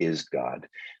Jesus is God.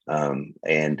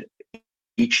 And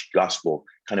each gospel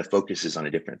kind of focuses on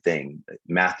a different thing.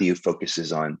 Matthew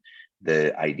focuses on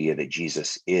the idea that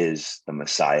Jesus is the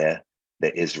Messiah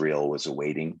that Israel was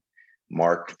awaiting.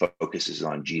 Mark focuses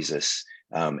on Jesus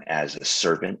as a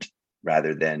servant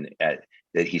rather than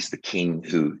that he's the king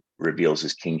who reveals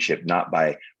his kingship, not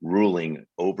by ruling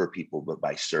over people, but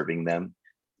by serving them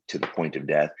to the point of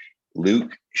death.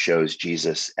 Luke shows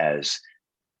Jesus as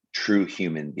true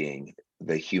human being,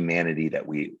 the humanity that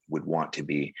we would want to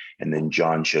be. And then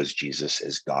John shows Jesus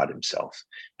as God himself.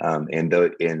 And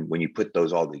when you put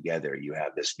those all together, you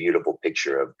have this beautiful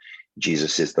picture of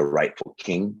Jesus is the rightful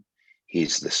king.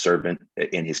 He's the servant,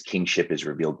 and his kingship is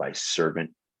revealed by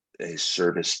his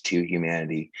service to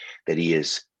humanity, that he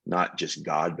is not just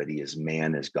God, but he is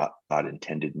man as God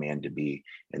intended man to be.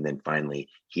 And then finally,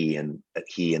 he and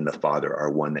the Father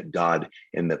are one, that God,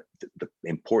 and the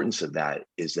importance of that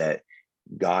is that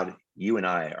God, you and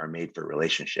I are made for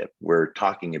relationship. We're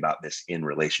talking about this in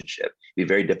relationship. It'd be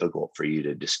very difficult for you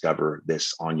to discover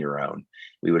this on your own.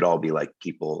 We would all be like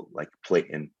people like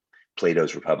in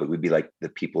Plato's Republic. We'd be like the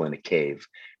people in a cave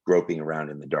groping around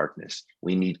in the darkness.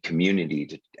 We need community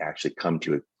to actually come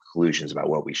to conclusions about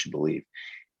what we should believe.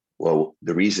 Well,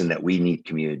 the reason that we need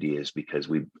community is because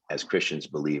we, as Christians,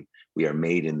 believe we are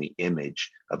made in the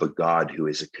image of a God who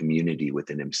is a community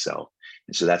within himself.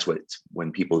 And so that's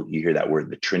when you hear that word,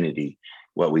 the Trinity,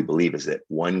 what we believe is that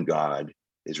one God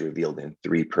is revealed in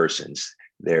three persons.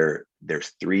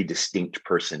 There's three distinct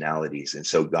personalities. And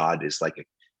so God is like a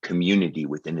community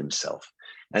within himself.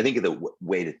 And I think of the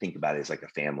way to think about it is like a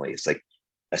family. It's like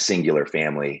a singular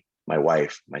family, my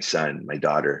wife, my son, my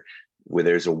daughter, where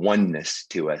there's a oneness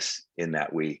to us in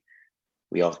that we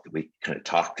kind of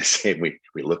talk the same. We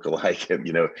look alike.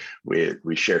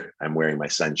 We share. I'm wearing my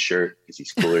son's shirt because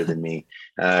he's cooler than me.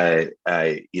 There's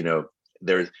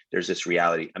this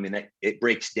reality. I mean, it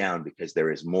breaks down because there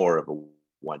is more of a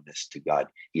oneness to God.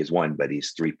 He is one, but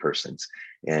he's three persons.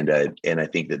 And I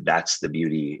think that's the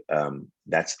beauty.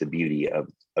 That's the beauty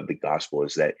of the gospel,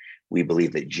 is that we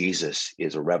believe that Jesus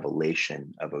is a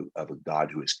revelation of a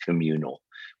God who is communal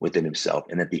within himself,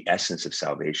 and that the essence of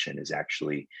salvation is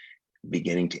actually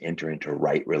beginning to enter into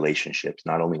right relationships,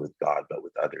 not only with God, but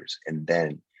with others, and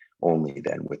then only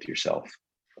then with yourself.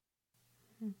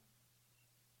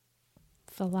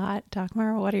 It's a lot.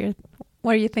 Dagmar, what are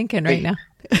you thinking right now?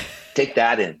 Take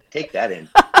that in.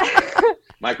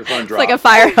 Microphone drop. It's like a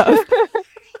fire hose.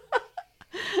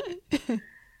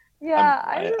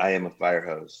 Yeah, I am a fire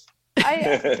hose.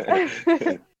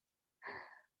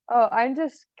 I'm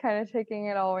just kind of taking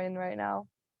it all in right now.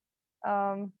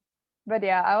 But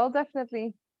yeah, I will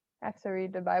definitely have to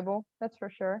read the Bible. That's for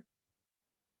sure.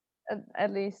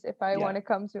 At least if I want to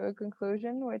come to a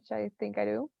conclusion, which I think I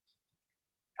do.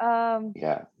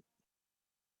 Yeah.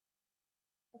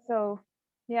 So,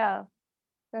 yeah,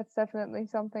 that's definitely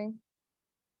something.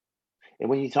 And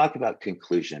when you talk about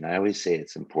conclusion, I always say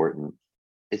it's important.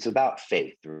 It's about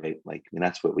faith, right? Like, and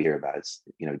that's what we hear about. It's,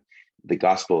 the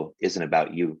gospel isn't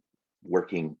about you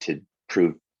working to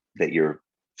prove that you're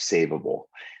savable.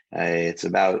 It's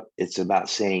about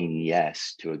saying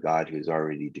yes to a God who's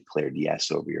already declared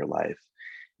yes over your life,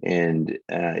 and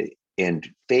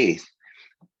faith.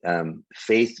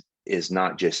 Faith is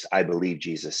not just I believe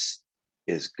Jesus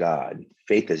is God.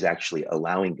 Faith is actually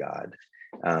allowing God.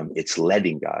 It's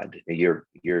letting God.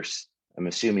 I'm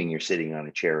assuming you're sitting on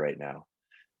a chair right now,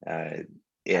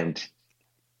 and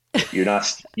you're not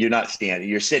standing.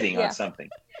 You're sitting on something.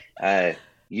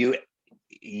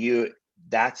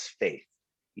 that's faith.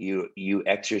 You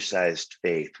exercised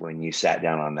faith when you sat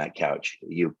down on that couch.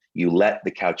 You let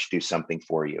the couch do something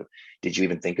for you. Did you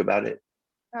even think about it?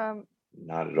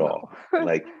 Not at all. No.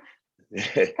 Like,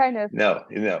 Kind of. no,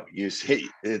 you say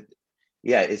it,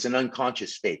 yeah, it's an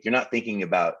unconscious faith. You're not thinking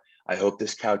about, I hope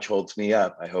this couch holds me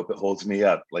up. I hope it holds me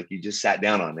up. Like, you just sat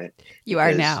down on it. You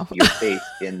are now. Your faith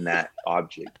in that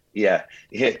object. Yeah.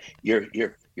 Your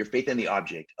faith in the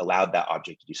object allowed that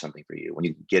object to do something for you. When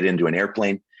you get into an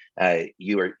airplane,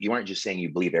 you aren't just saying you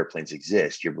believe airplanes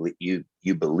exist.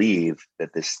 You believe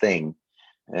that this thing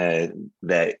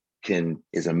that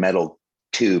is a metal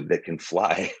tube that can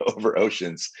fly over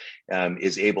oceans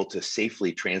is able to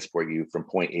safely transport you from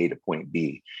point A to point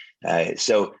B.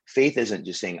 So faith isn't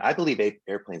just saying, I believe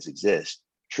airplanes exist.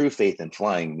 True faith in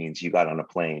flying means you got on a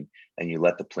plane and you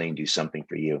let the plane do something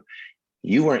for you.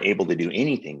 You weren't able to do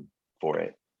anything for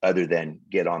it other than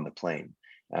get on the plane.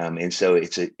 And so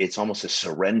it's almost a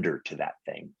surrender to that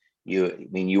thing.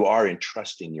 You are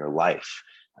entrusting your life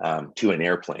to an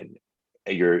airplane.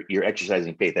 You're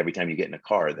exercising faith every time you get in a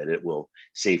car that it will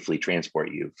safely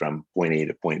transport you from point A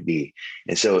to point B.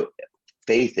 And so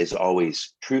faith is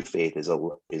always, true faith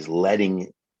is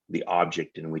letting the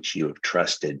object in which you have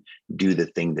trusted do the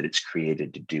thing that it's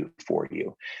created to do for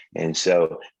you. And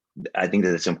so I think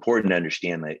that it's important to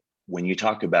understand that when you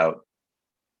talk about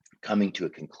coming to a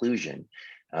conclusion,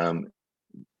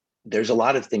 there's a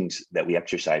lot of things that we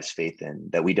exercise faith in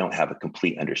that we don't have a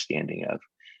complete understanding of.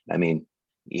 I mean,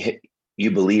 you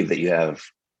believe that you have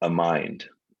a mind,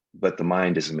 but the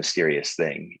mind is a mysterious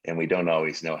thing, and we don't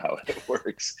always know how it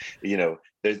works.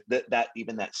 There's that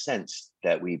even that sense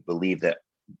that we believe that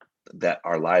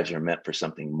our lives are meant for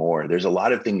something more. There's a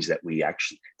lot of things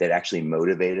that actually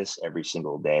motivate us every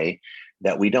single day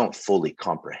that we don't fully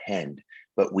comprehend,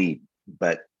 but we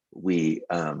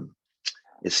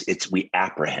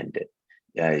apprehend it.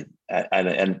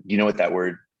 And you know what that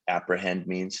word apprehend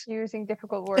means? Using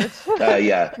difficult words.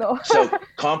 Yeah. No. So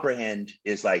comprehend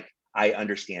is like, I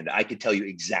understand. I could tell you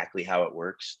exactly how it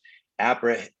works.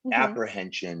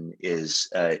 Apprehension is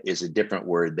a different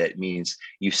word that means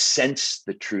you sense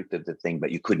the truth of the thing,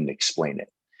 but you couldn't explain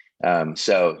it.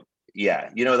 So yeah,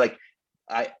 like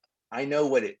I know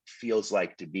what it feels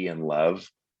like to be in love.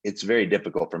 It's very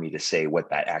difficult for me to say what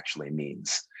that actually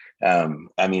means.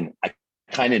 I mean, I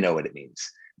kind of know what it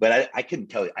means, but I couldn't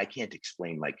tell you. I can't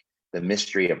explain like the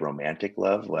mystery of romantic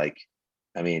love. Like,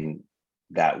 I mean,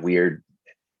 that weird.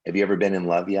 Have you ever been in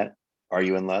love yet? Are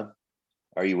you in love?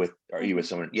 Are you with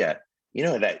someone? Yeah.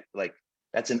 That, like,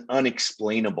 that's an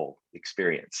unexplainable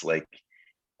experience. Like,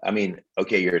 I mean,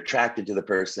 okay, you're attracted to the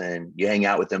person, you hang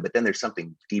out with them, but then there's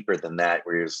something deeper than that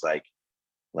where you're just like,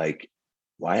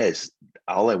 why is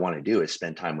all I want to do is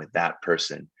spend time with that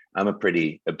person? I'm a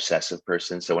pretty obsessive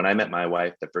person. So when I met my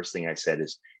wife, the first thing I said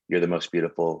is, you're the most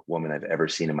beautiful woman I've ever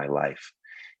seen in my life.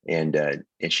 And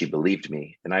she believed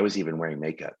me. And I was even wearing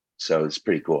makeup. So it's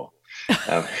pretty cool.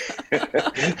 But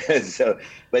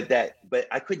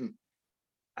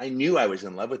I knew I was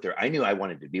in love with her. I knew I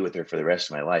wanted to be with her for the rest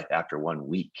of my life after 1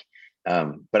 week.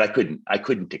 But I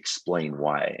couldn't explain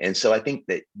why. And so I think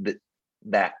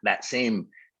that same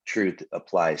truth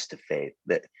applies to faith,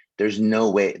 that there's no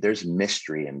way, there's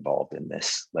mystery involved in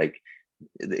this. Like,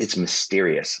 it's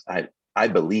mysterious. I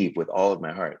believe with all of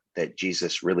my heart that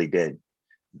Jesus really did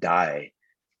die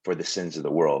for the sins of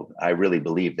the world. I really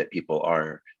believe that people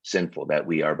are sinful, that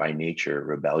we are by nature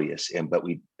rebellious,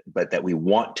 but that we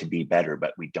want to be better,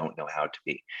 but we don't know how to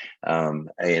be.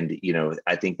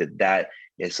 I think that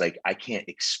is like, I can't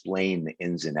explain the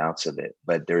ins and outs of it,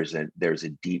 but there's a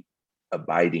deep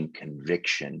abiding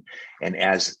conviction. And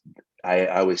as I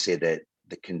always say, that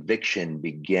the conviction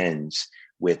begins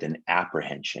with an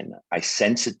apprehension. I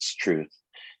sense its truth,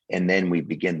 and then we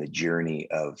begin the journey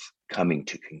of coming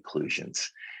to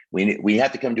conclusions. We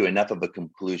have to come to enough of a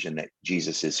conclusion that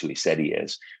Jesus is who he said he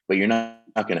is, but you're not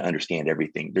going to understand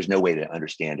everything. There's no way to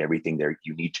understand everything there.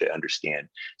 You need to understand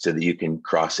so that you can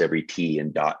cross every T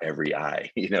and dot every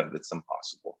I. That's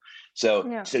impossible. So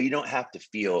you don't have to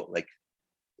feel like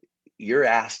you're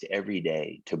asked every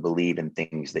day to believe in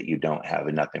things that you don't have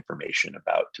enough information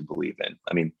about to believe in.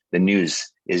 I mean, the news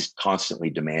is constantly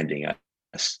demanding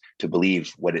us to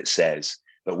believe what it says,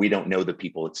 but we don't know the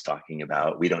people it's talking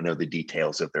about. We don't know the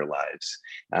details of their lives.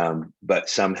 But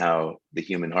somehow the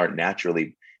human heart,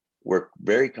 naturally, we're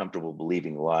very comfortable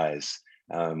believing lies.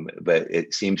 But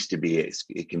it seems to be,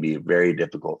 it can be very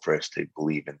difficult for us to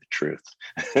believe in the truth.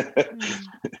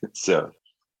 So.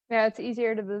 Yeah, it's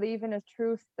easier to believe in a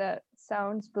truth that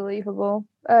sounds believable,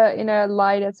 in a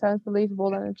lie that sounds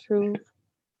believable, than a truth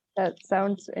that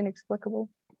sounds inexplicable.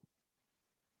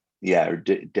 yeah, or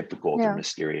difficult or Yeah.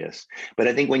 mysterious. But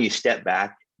I think when you step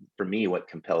back, for me, what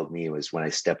compelled me was when I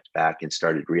stepped back and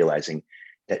started realizing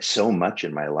that so much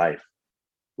in my life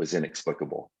was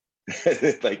inexplicable.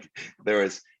 Like there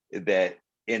was that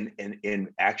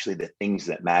in actually the things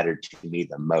that mattered to me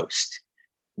the most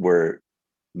were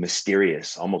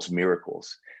mysterious, almost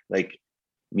miracles. Like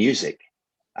music.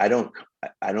 I don't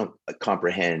I don't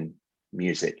comprehend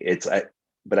music.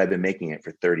 But I've been making it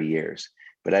for 30 years,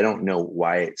 but I don't know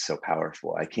why it's so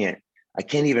powerful. I can't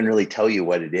even really tell you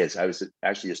what it is. I was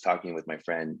actually just talking with my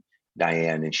friend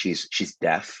Diane, and she's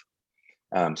deaf.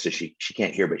 So she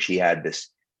can't hear, but she had this,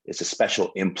 it's a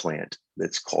special implant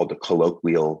that's called a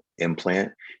colloquial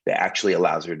implant that actually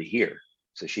allows her to hear.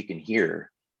 So she can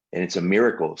hear, and it's a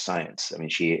miracle of science. I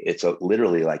mean, it's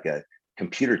literally like a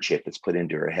computer chip that's put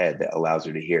into her head that allows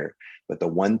her to hear. But the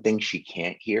one thing she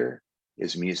can't hear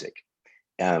is music.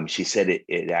 She said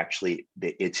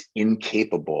it's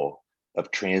incapable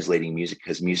of translating music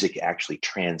because music actually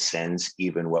transcends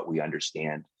even what we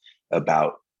understand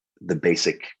about the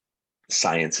basic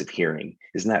science of hearing.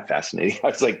 Isn't that fascinating? I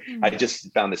was like, I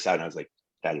just found this out and I was like,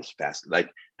 that is fascinating.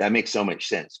 Like that makes so much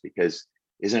sense, because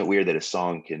isn't it weird that a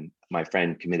song my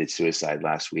friend committed suicide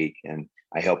last week, and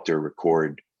I helped her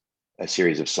record a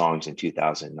series of songs in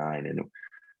 2009. And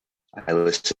I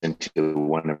listened to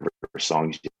one of her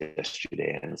songs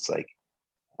yesterday, and it's like,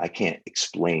 I can't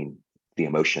explain the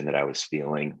emotion that I was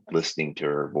feeling listening to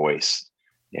her voice,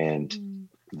 and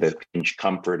the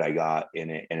comfort I got in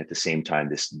it, and at the same time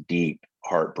this deep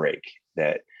heartbreak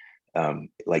that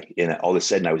like in all of a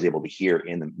sudden I was able to hear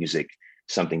in the music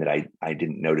something that I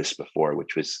didn't notice before,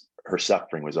 which was her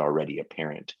suffering was already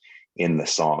apparent in the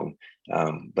song,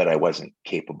 but I wasn't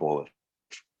capable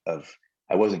of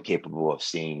I wasn't capable of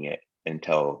seeing it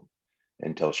until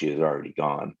she was already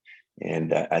gone.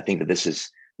 And I think that this is,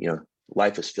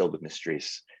 life is filled with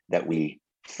mysteries that we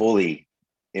fully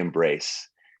embrace.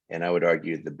 And I would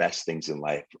argue the best things in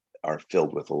life are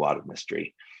filled with a lot of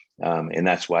mystery. And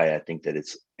that's why I think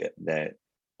that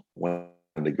one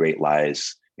of the great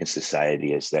lies in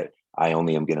society is that I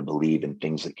only am going to believe in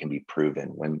things that can be proven,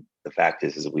 when the fact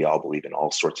is that we all believe in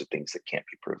all sorts of things that can't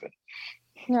be proven.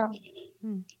 Yeah.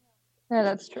 Yeah,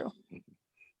 that's true.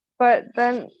 But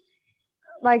then,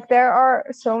 like, there are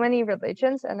so many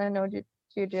religions, and I know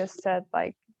you just said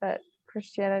like that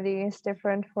Christianity is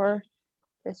different for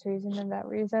this reason and that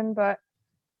reason, but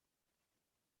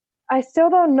I still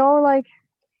don't know, like,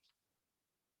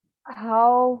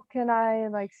 how can I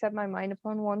like set my mind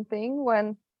upon one thing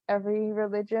when every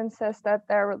religion says that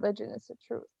their religion is the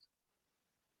truth?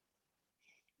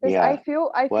 Because Yeah. I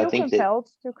Well, I feel think that, compelled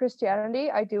to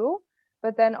Christianity, I do,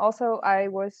 but then also I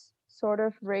was sort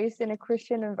of raised in a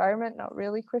Christian environment, not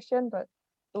really Christian, but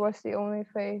it was the only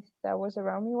faith that was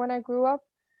around me when I grew up.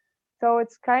 So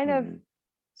it's kind of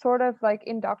sort of like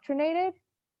indoctrinated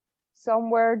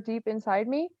somewhere deep inside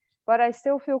me, but I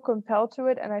still feel compelled to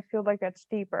it, and I feel like that's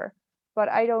deeper. But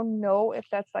I don't know if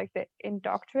that's like the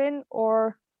indoctrine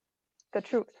or the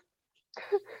truth.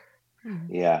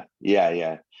 yeah.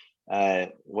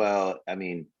 Well, I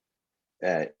mean,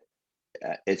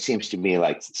 it seems to me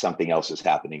like something else is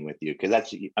happening with you, because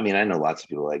I mean, I know lots of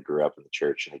people that grew up in the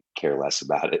church and I care less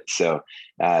about it. So,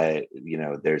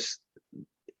 there's,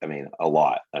 I mean, a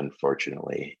lot,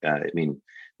 unfortunately. I mean,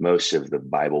 most of the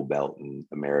Bible Belt in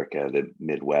America, the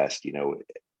Midwest,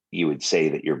 you would say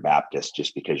that you're Baptist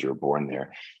just because you were born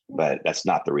there, but that's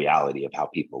not the reality of how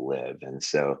people live. And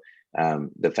so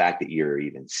the fact that you're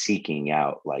even seeking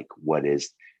out, like, what is,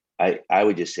 I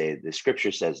would just say the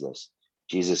scripture says this.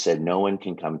 Jesus said, no one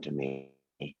can come to me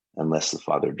unless the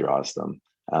Father draws them.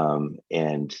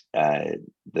 And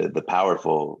the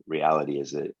powerful reality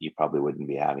is that you probably wouldn't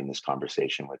be having this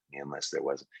conversation with me unless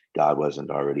God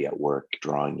wasn't already at work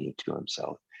drawing you to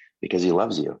himself, because he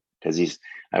loves you. Because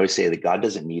I would say that God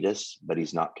doesn't need us, but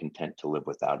he's not content to live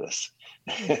without us.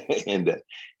 And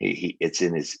it's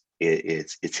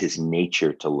his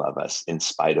nature to love us in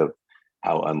spite of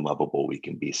how unlovable we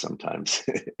can be sometimes.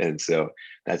 And so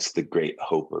that's the great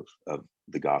hope of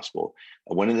the gospel.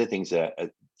 One of the things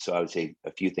so I would say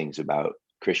a few things about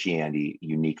Christianity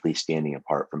uniquely standing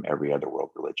apart from every other world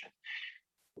religion.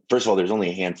 First of all, there's only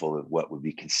a handful of what would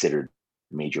be considered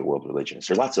major world religions.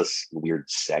 There's lots of weird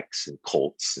sects and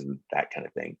cults and that kind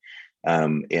of thing.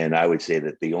 And I would say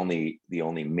that the only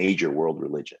major world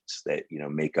religions that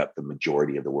make up the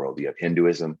majority of the world, you have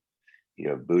Hinduism, you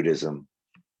have Buddhism,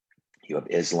 you have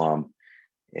Islam,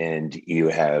 and you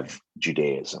have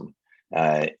Judaism,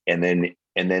 and then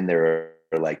there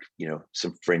are like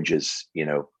some fringes,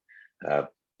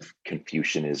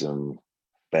 Confucianism,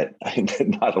 but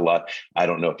not a lot. I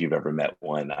don't know if you've ever met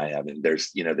one. I haven't.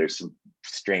 There's some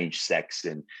strange sects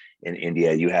in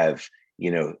India. You have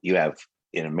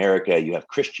in America, you have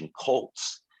Christian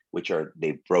cults,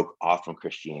 they broke off from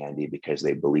Christianity because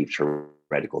they believed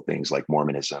heretical things like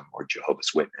Mormonism or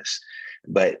Jehovah's Witness.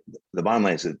 But the bottom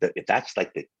line is that if that's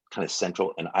like the kind of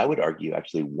central, and I would argue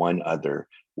actually one other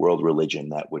world religion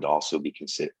that would also be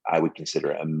I would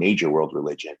consider a major world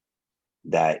religion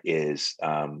that is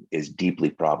deeply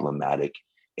problematic,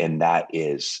 and that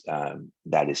is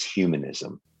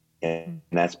humanism, and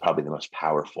that's probably the most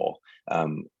powerful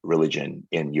religion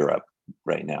in Europe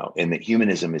right now. And that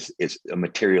humanism is a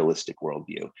materialistic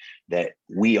worldview, that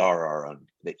we are our own,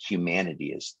 that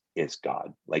humanity is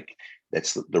God. Like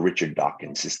that's the Richard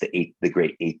Dawkins, it's the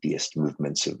great atheist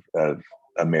movements of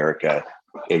America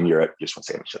and Europe. Just one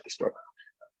second, shut this door.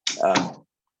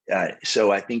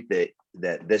 So I think that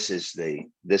this is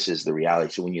the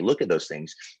reality. So when you look at those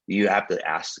things, you have to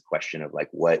ask the question of like,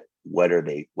 what are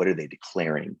they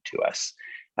declaring to us?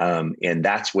 And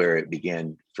that's where it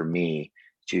began for me,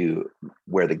 to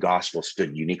where the gospel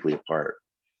stood uniquely apart.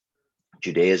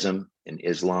 Judaism and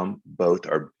Islam both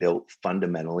are built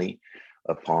fundamentally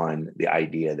upon the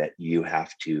idea that you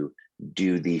have to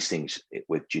do these things.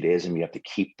 With Judaism, you have to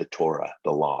keep the Torah,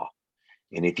 the law.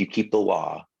 And if you keep the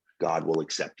law, God will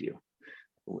accept you.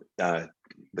 The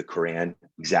Quran,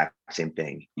 exact same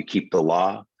thing. You keep the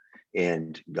law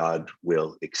and God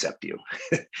will accept you.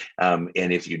 And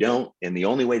if you don't, and the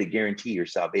only way to guarantee your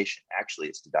salvation actually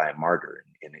is to die a martyr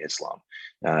in Islam,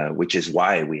 which is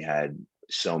why we had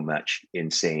so much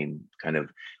insane kind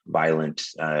of violent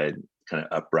kind of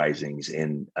uprisings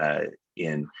and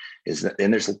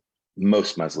there's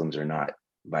most Muslims are not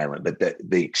violent, but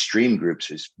the extreme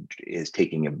groups is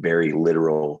taking a very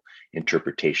literal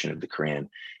interpretation of the Quran.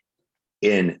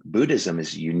 In Buddhism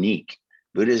is unique.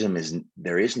 There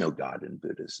is no God in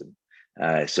Buddhism.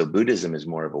 So Buddhism is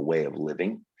more of a way of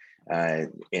living.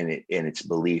 And its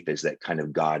belief is that kind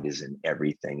of God is in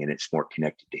everything, and it's more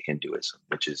connected to Hinduism,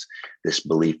 which is this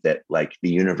belief that like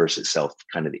the universe itself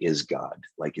kind of is God,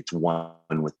 like it's one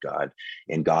with God,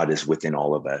 and God is within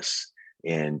all of us.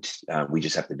 And we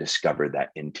just have to discover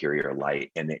that interior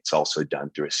light. And it's also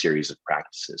done through a series of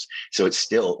practices. So it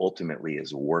still ultimately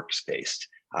is works-based.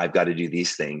 I've got to do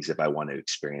these things if I want to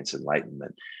experience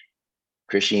enlightenment.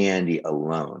 Christianity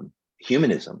alone,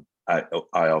 humanism, I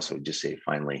also just say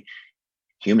finally,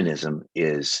 humanism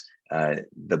is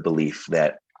the belief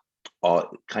that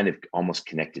all kind of almost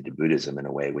connected to Buddhism in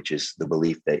a way, which is the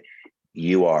belief that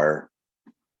you are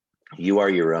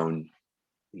your own,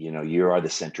 you are the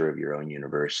center of your own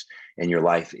universe, and your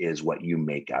life is what you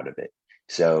make out of it.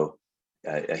 So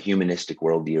a humanistic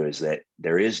worldview is that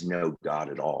there is no God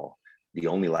at all. The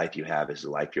only life you have is the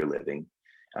life you're living,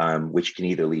 which can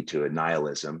either lead to a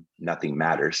nihilism, nothing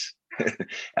matters,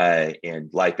 and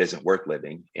life isn't worth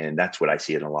living. And that's what I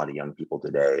see in a lot of young people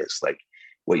today. It's like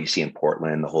what you see in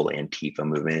Portland, the whole Antifa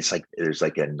movement. It's like there's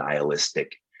like a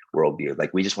nihilistic worldview.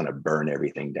 Like we just want to burn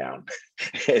everything down.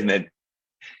 And then,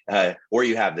 or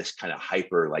you have this kind of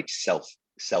hyper like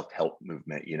self-help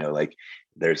movement, like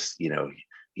there's,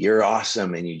 you're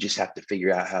awesome and you just have to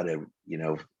figure out how to,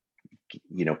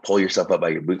 pull yourself up by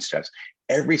your bootstraps.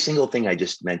 Every single thing I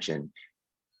just mentioned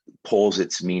pulls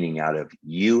its meaning out of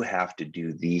you have to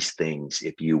do these things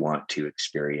if you want to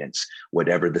experience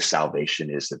whatever the salvation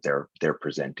is that they're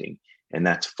presenting. And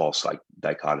that's false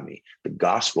dichotomy. The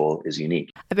gospel is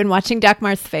unique. I've been watching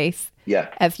Dagmar's face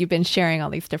as you've been sharing all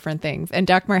these different things. And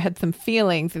Dagmar had some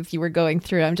feelings as you were going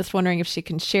through. I'm just wondering if she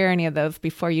can share any of those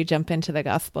before you jump into the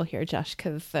gospel here, Josh,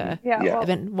 because I've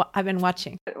been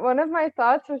watching. One of my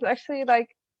thoughts was actually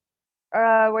like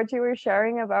what you were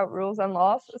sharing about rules and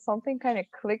laws. Something kind of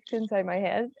clicked inside my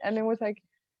head. And it was like,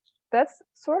 that's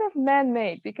sort of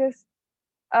man-made because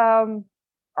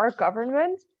our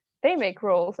government, they make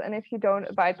rules, and if you don't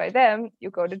abide by them, you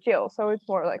go to jail. So it's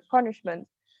more like punishment.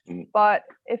 But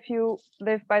if you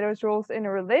live by those rules in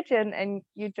a religion and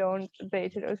you don't obey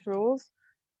to those rules,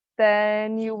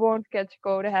 then you won't get to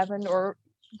go to heaven or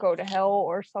go to hell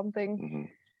or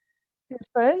something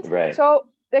different. Right. So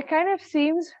it kind of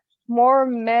seems more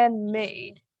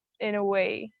man-made in a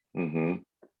way.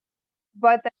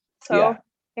 But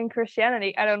in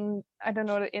Christianity, I don't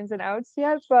know the ins and outs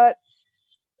yet, but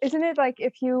isn't it like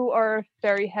if you are a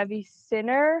very heavy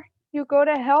sinner, you go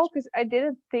to hell? Because I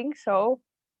didn't think so,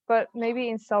 but maybe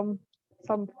in some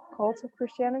cults of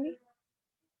Christianity.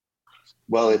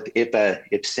 Well,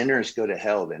 if sinners go to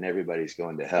hell, then everybody's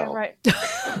going to hell. Yeah, right.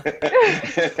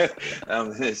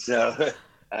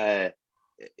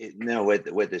 No,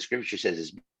 what the scripture says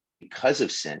is because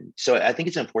of sin. So I think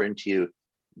it's important to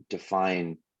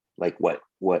define like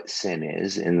what sin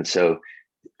is. And so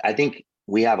I think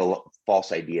we have a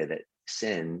false idea that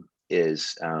sin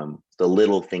is the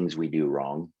little things we do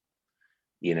wrong.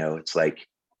 It's like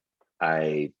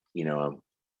I'm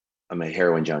a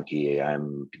heroin junkie.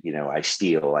 I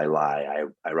steal, I lie,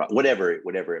 I whatever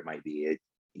it might be.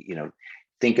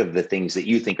 Think of the things that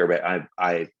you think are bad.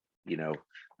 I'm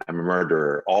a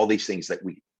murderer. All these things that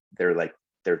they're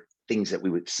things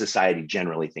that society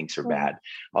generally thinks are bad.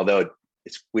 Although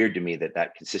it's weird to me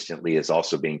that consistently is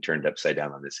also being turned upside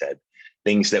down on its head.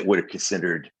 Things that would have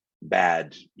considered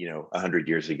bad, 100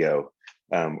 years ago,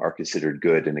 are considered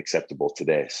good and acceptable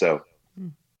today. So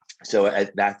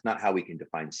that's not how we can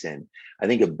define sin. I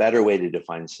think a better way to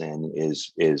define sin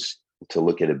is to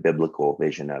look at a biblical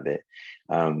vision of it,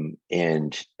 and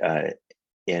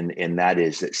that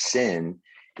is that sin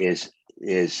is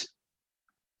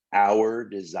our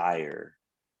desire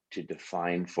to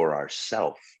define for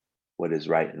ourselves what is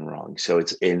right and wrong. So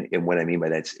and what I mean by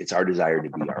that, it's our desire to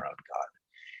be our own God.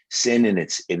 Sin in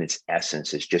its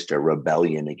essence is just a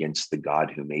rebellion against the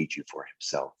God who made you for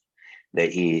himself.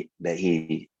 That he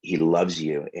loves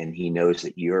you, and he knows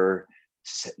that your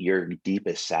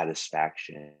deepest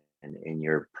satisfaction and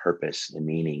your purpose and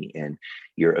meaning and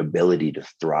your ability to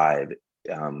thrive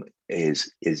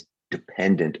is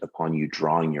dependent upon you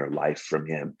drawing your life from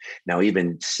him. Now,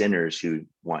 even sinners who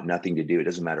want nothing to do, it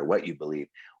doesn't matter what you believe.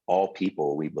 All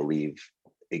people, we believe,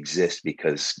 exist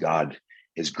because God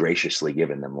has graciously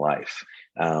given them life.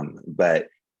 But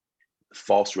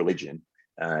false religion,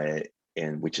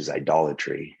 and which is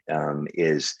idolatry,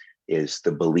 is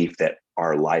the belief that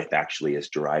our life actually is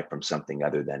derived from something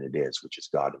other than it is, which is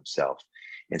God himself.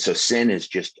 And so sin is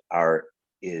just are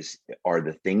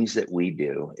the things that we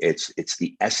do. It's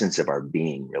the essence of our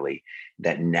being, really,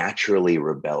 that naturally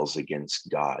rebels against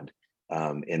God,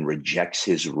 and rejects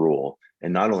his rule.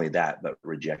 And not only that, but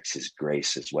rejects his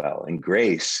grace as well. And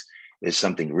grace is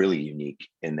something really unique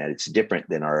in that it's different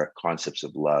than our concepts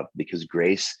of love, because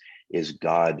grace is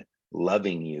God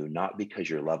loving you, not because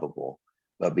you're lovable,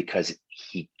 but because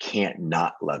he can't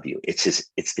not love you. It's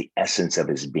the essence of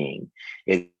his being.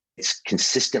 It's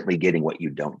consistently getting what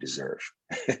you don't deserve.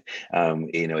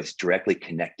 It's directly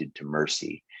connected to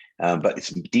mercy, but it's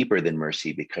deeper than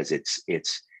mercy, because it's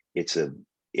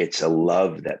a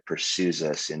love that pursues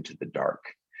us into the dark.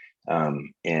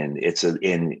 And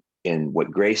what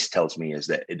grace tells me is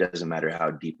that it doesn't matter how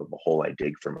deep of a hole I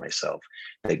dig for myself,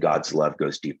 that God's love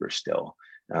goes deeper still.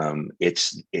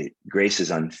 Grace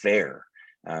is unfair,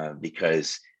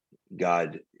 because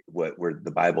God, where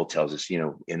the Bible tells us,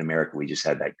 in America, we just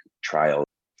had that trial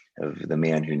of the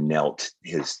man who knelt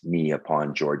his knee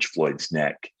upon George Floyd's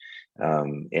neck,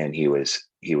 and he was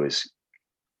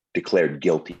declared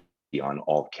guilty on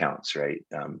all counts, right?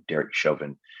 Derek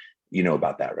Chauvin, you know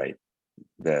about that, right?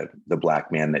 The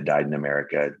black man that died in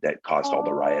America that caused all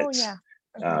the riots.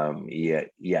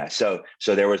 Yeah. So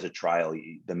there was a trial.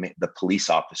 The police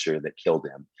officer that killed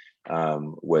him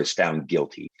was found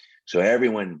guilty. So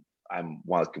everyone, I'm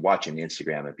watching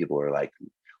Instagram, and people are like,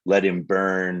 "Let him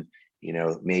burn,"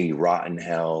 may he rot in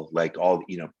hell. Like all,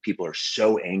 people are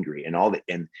so angry,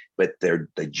 but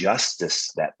the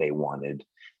justice that they wanted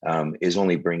is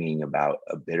only bringing about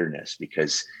a bitterness,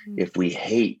 because if we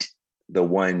hate the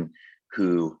one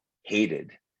who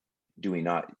hated, do we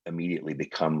not immediately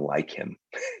become like him?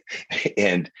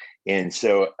 and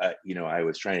so I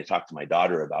was trying to talk to my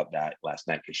daughter about that last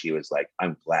night, because she was like,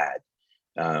 "I'm glad."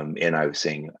 And I was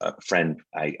saying, a friend,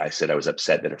 I said I was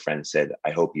upset that a friend said,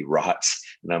 "I hope he rots."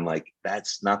 And I'm like,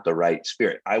 that's not the right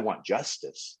spirit. I want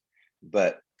justice,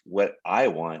 but what I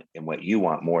want and what you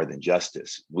want more than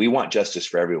justice, we want justice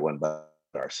for everyone but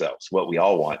ourselves. What we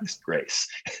all want is grace.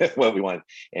 What we want.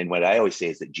 And what I always say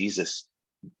is that Jesus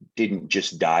didn't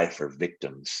just die for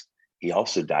victims. He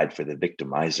also died for the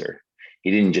victimizer.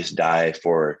 He didn't just die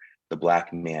for the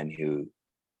black man who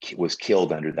was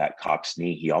killed under that cop's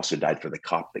knee. He also died for the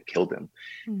cop that killed him.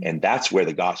 And that's where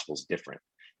the gospel's different,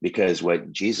 because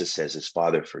what Jesus says is,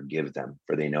 "Father, forgive them,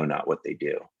 for they know not what they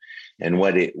do." And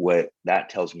what that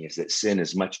tells me is that sin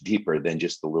is much deeper than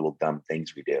just the little dumb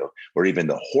things we do, or even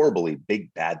the horribly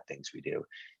big bad things we do.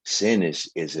 Sin is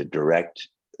the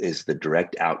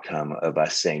direct outcome of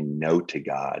us saying no to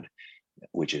God,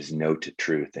 which is no to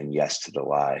truth, and yes to the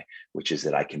lie, which is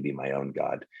that I can be my own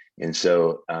God. And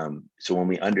so when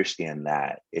we understand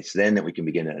that, it's then that we can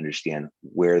begin to understand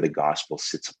where the gospel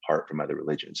sits apart from other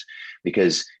religions.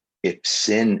 Because if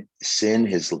sin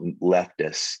has left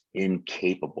us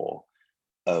incapable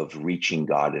of reaching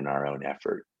God in our own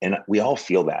effort, and we all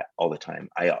feel that all the time.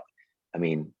 I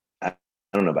mean, I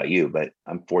don't know about you, but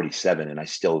I'm 47 and I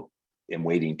still am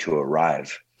waiting to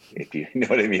arrive if you know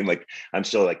what I mean. Like, I'm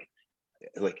still like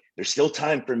there's still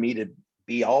time for me to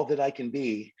be all that I can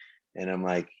be. And I'm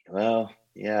like, well,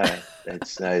 yeah,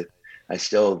 that's I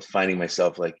still finding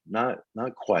myself like not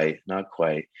quite.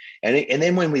 And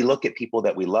then when we look at people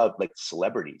that we love, like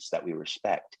celebrities that we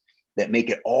respect, that make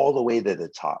it all the way to the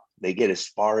top, they get as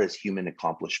far as human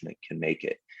accomplishment can make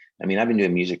it. I mean, I've been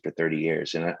doing music for 30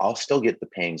 years and I'll still get the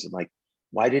pangs. I'm like,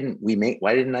 why didn't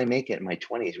I make it in my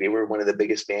 20s? We were one of the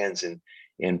biggest bands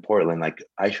in Portland.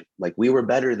 Like we were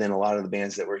better than a lot of the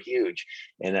bands that were huge.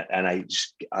 And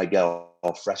I got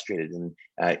all frustrated, and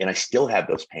I still have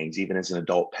those pangs, even as an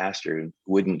adult pastor who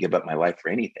wouldn't give up my life for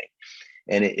anything.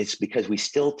 And it's because we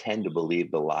still tend to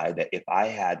believe the lie that if I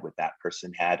had what that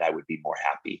person had, I would be more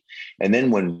happy. And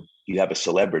then when you have a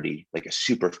celebrity, like a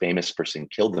super famous person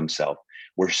killed themselves,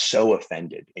 we're so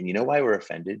offended. And you know why we're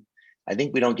offended? I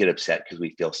think we don't get upset because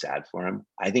we feel sad for them.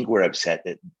 I think we're upset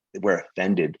that we're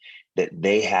offended that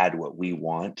they had what we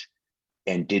want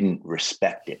and didn't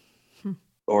respect it.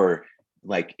 Or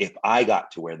like, if I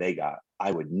got to where they got,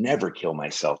 I would never kill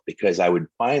myself because I would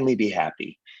finally be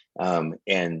happy.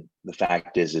 And the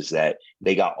fact is that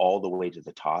they got all the way to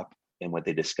the top. And what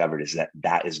they discovered is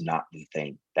that is not the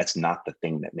thing. That's not the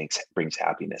thing that brings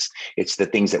happiness. It's the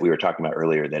things that we were talking about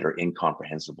earlier that are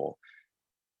incomprehensible.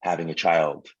 Having a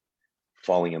child,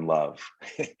 falling in love,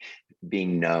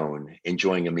 being known,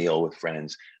 enjoying a meal with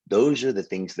friends. Those are the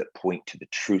things that point to the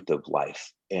truth of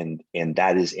life. And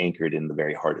that is anchored in the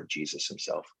very heart of Jesus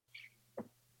himself.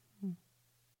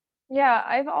 Yeah,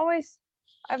 I've always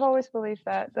believed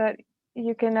that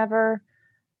you can never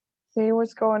see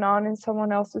what's going on in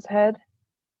someone else's head.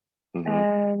 Mm-hmm.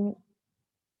 And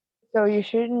so you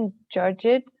shouldn't judge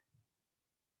it.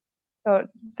 So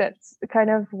that's kind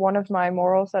of one of my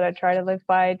morals that I try to live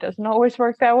by. It doesn't always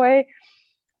work that way.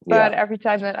 But every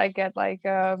time that I get like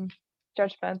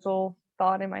judgmental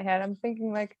thought in my head, I'm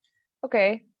thinking like,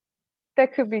 okay,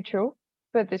 that could be true,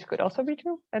 but this could also be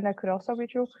true, and that could also be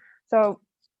true. So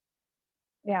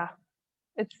yeah,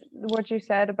 it's what you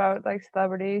said about like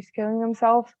celebrities killing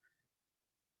themselves.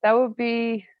 That would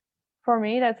be, for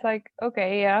me, that's like,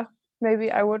 okay, yeah,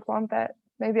 maybe I would want that.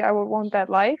 Maybe I would want that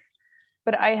life,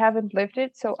 but I haven't lived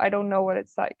it, so I don't know what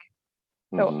it's like.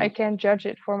 So I can't judge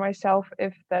it for myself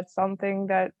if that's something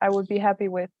that I would be happy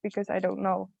with, because I don't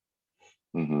know.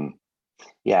 Mm-hmm.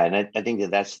 Yeah, and I think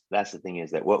that's the thing,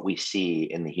 is that what we see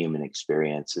in the human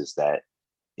experience is that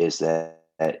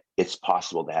it's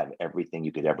possible to have everything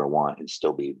you could ever want and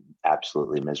still be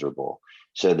absolutely miserable.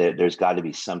 So there's got to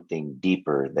be something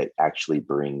deeper that actually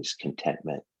brings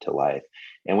contentment to life.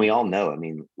 And we all know, I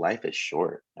mean, life is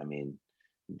short. I mean,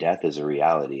 death is a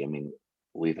reality. I mean,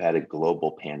 we've had a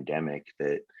global pandemic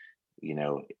that,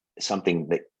 something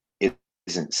that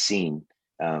isn't seen,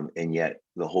 and yet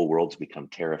the whole world's become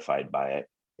terrified by it.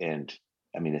 And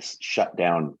I mean, it's shut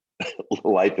down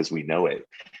life as we know it.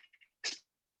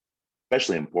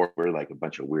 Especially in Portland, we're like a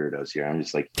bunch of weirdos here. I'm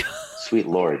just like, sweet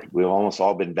Lord, we've almost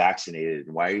all been vaccinated,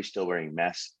 and why are you still wearing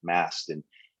masks and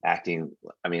acting?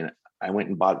 I mean, I went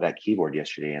and bought that keyboard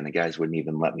yesterday, and the guys wouldn't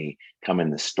even let me come in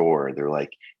the store. They're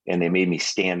like, and they made me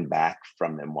stand back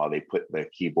from them while they put the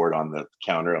keyboard on the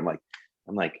counter. I'm like,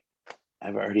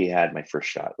 I've already had my first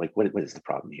shot. Like, what is the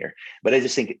problem here? But I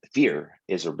just think fear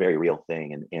is a very real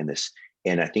thing,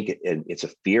 and I think it's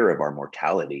a fear of our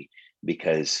mortality,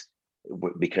 because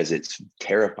it's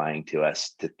terrifying to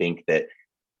us to think that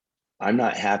I'm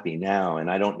not happy now and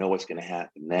I don't know what's going to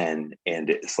happen then. And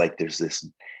it's like there's this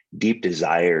deep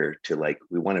desire to, like,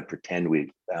 we want to pretend we're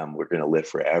going to live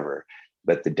forever,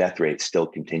 but the death rate still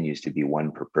continues to be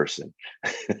 1 per person.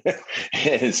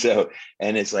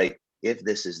 and it's like, if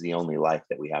this is the only life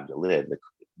that we have to live,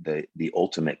 the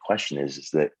ultimate question is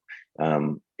that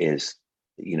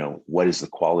what is the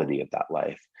quality of that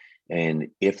life? And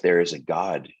if there is a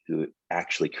God who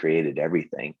actually created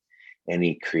everything, and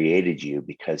he created you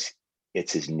because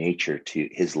it's his nature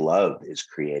his love is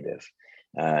creative,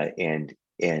 and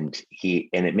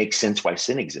it makes sense why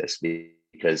sin exists,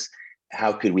 because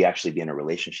how could we actually be in a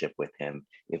relationship with him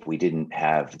if we didn't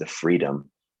have the freedom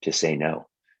to say no?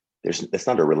 It's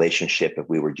not a relationship if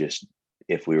we were just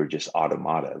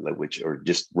automata, or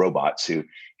just robots who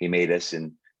he made us,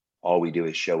 and all we do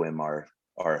is show him our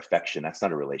affection. That's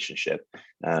not a relationship.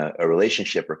 A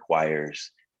relationship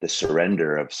requires the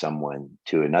surrender of someone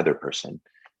to another person.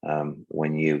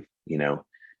 When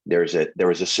there was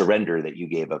a surrender that you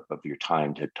gave up of your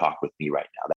time to talk with me right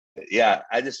now. Yeah,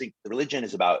 I just think religion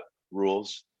is about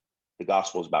rules. The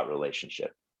gospel is about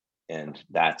relationship, and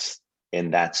that's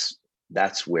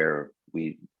where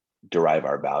we derive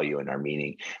our value and our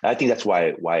meaning. And I think that's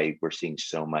why we're seeing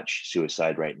so much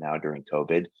suicide right now during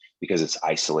COVID, because it's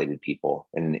isolated people.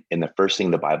 And the first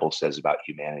thing the Bible says about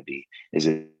humanity is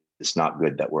it's not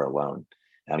good that we're alone.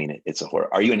 I mean, it's a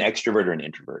horror. Are you an extrovert or an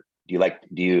introvert? Do you like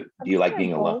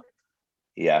being alone?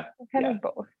 Yeah. I'm kind of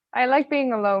both. I like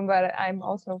being alone, but I'm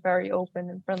also very open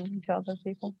and friendly to other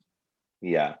people.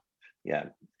 Yeah.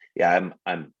 I'm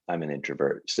an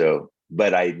introvert. So,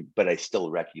 but I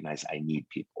still recognize I need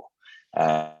people.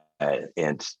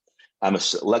 And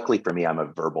luckily for me, I'm a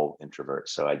verbal introvert.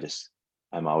 So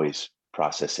I'm always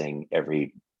processing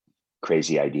every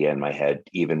crazy idea in my head,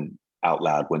 even out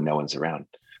loud when no one's around.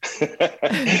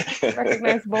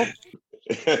 Recognizable.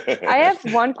 I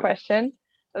have one question,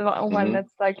 one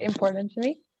that's like important to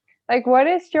me. Like, what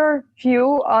is your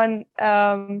view on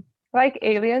like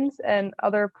aliens and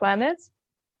other planets?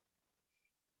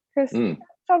 Because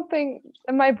something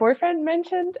my boyfriend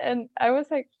mentioned, and I was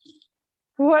like,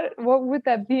 what would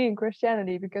that be in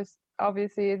Christianity? Because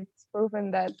obviously it's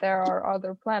proven that there are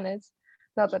other planets,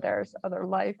 not that there's other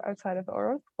life outside of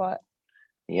Earth, but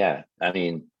yeah, I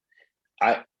mean,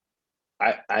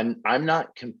 I'm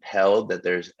not compelled that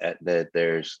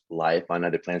there's life on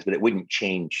other planets, but it wouldn't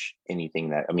change anything.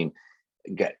 That, I mean,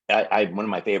 one of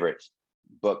my favorite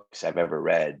books I've ever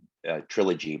read,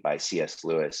 Trilogy by C.S.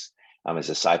 Lewis, is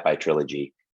a sci-fi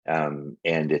trilogy, and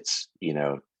it's,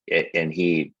 and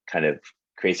he kind of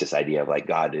creates this idea of like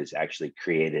God has actually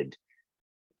created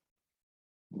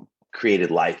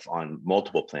life on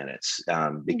multiple planets,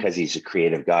 because he's a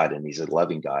creative God and he's a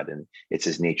loving God, and it's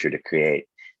his nature to create.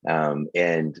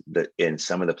 And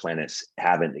some of the planets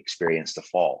haven't experienced a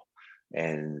fall,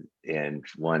 and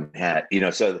one had,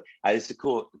 so it's a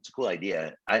cool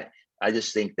idea. I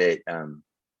just think that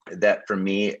that for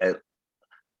me,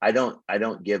 I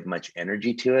don't give much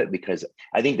energy to it, because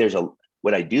I think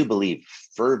what I do believe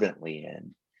fervently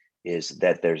in is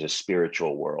that there's a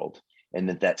spiritual world, and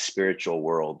that spiritual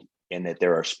world, and that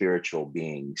there are spiritual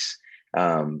beings,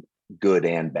 good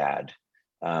and bad,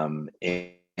 and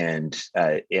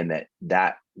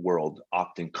that world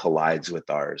often collides with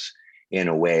ours in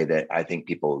a way that I think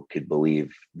people could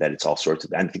believe that it's all sorts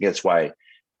of. I think that's why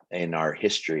in our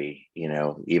history,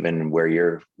 even where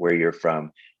you're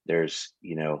from, there's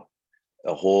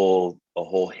a whole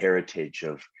heritage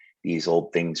of these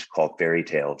old things called fairy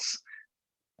tales.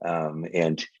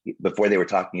 And before they were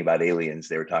talking about aliens,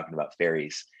 they were talking about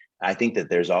fairies. I think that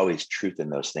there's always truth in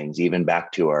those things, even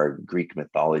back to our Greek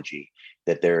mythology,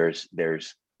 that there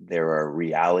are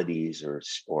realities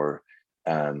or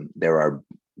there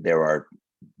are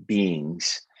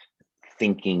beings,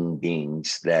 thinking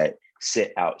beings that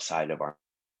sit outside of our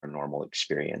normal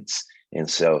experience. And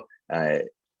so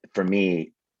for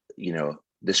me,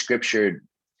 the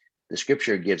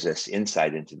scripture gives us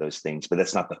insight into those things, but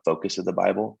that's not the focus of the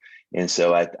Bible. And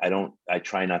so I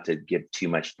try not to give too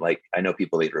much. Like, I know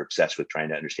people that are obsessed with trying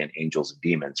to understand angels and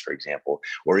demons, for example,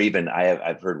 or even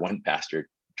I've heard one pastor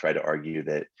try to argue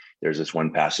that there's this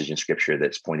one passage in scripture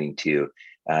that's pointing to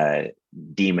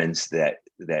demons that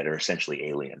are essentially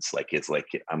aliens. Like, it's like,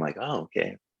 I'm like, oh,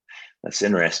 okay, that's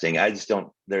interesting. I just don't,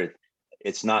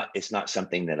 it's not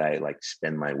something that I like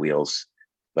spin my wheels.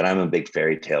 But I'm a big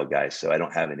fairy tale guy, so I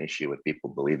don't have an issue with people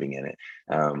believing in it,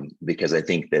 because I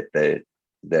think that the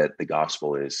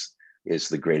gospel is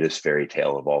the greatest fairy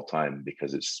tale of all time,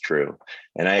 because it's true.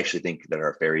 And I actually think that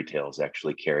our fairy tales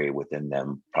actually carry within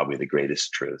them probably the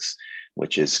greatest truths,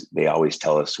 which is they always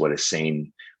tell us what a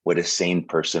sane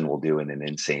person will do in an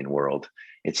insane world.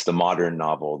 It's the modern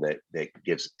novel that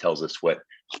tells us what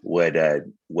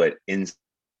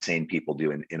insane people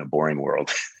do in a boring world.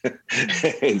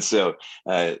 And so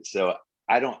I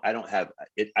don't have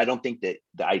it. I don't think that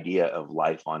the idea of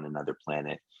life on another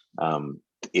planet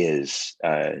is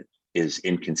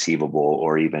inconceivable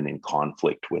or even in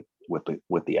conflict with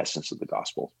the essence of the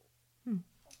gospel.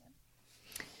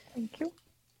 Thank you.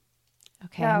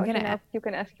 Okay, now you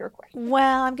can ask your question.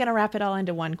 Well, I'm going to wrap it all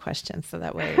into one question, so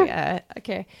that way,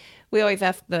 okay. We always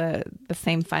ask the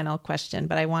same final question,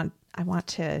 but I want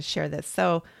to share this.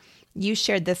 So you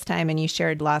shared this time, and you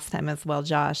shared last time as well,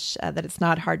 Josh, that it's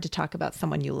not hard to talk about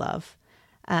someone you love.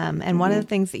 And one of the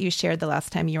things that you shared the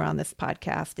last time you were on this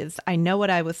podcast is, I know what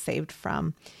I was saved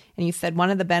from. And you said one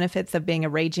of the benefits of being a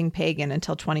raging pagan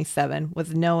until 27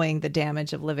 was knowing the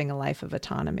damage of living a life of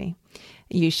autonomy.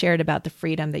 You shared about the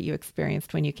freedom that you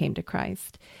experienced when you came to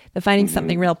Christ. The Finding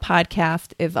Something Real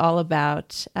podcast is all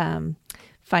about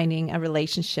finding a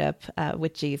relationship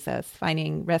with Jesus,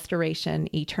 finding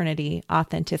restoration, eternity,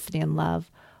 authenticity, and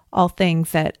love, all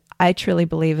things that I truly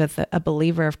believe as a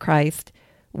believer of Christ,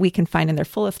 we can find in their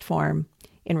fullest form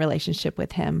in relationship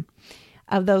with him.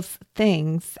 of those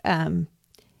things, and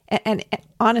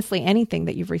honestly, anything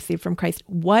that you've received from Christ,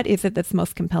 what is it that's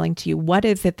most compelling to you? What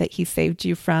is it that he saved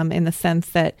you from, in the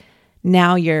sense that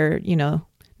now you're,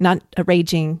 not a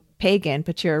raging pagan,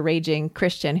 but you're a raging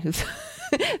Christian who's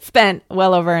spent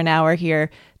well over an hour here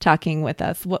talking with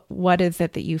us? What is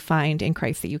it that you find in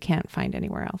Christ that you can't find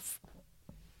anywhere else?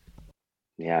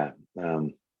 Yeah.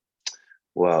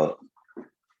 Well,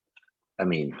 I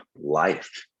mean,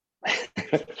 life,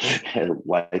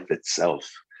 life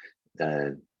itself,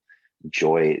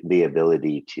 joy, the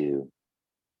ability to,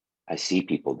 I see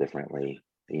people differently.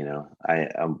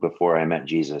 Before I met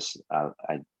Jesus,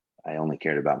 I only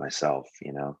cared about myself.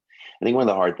 I think one of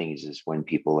the hard things is when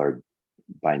people are,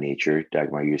 by nature,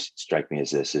 Dagmar, you strike me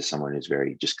as someone who's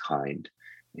very just kind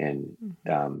and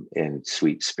and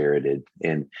sweet spirited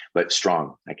but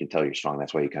strong. I can tell you're strong.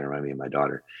 That's why you kind of remind me of my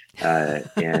daughter.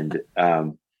 And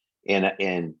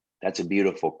that's a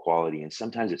beautiful quality. And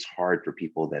sometimes it's hard for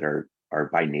people that are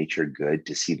by nature good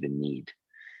to see the need.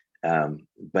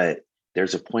 But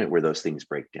there's a point where those things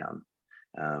break down.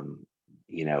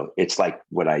 It's like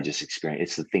what I just experienced.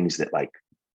 It's the things that like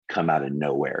come out of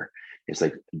nowhere. It's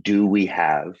like,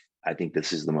 I think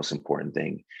this is the most important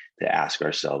thing to ask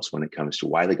ourselves when it comes to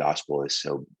why the gospel is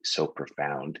so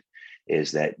profound,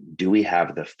 is that do we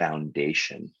have the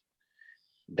foundation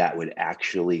that would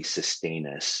actually sustain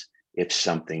us if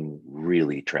something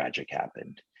really tragic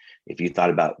happened? If you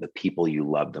thought about the people you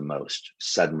love the most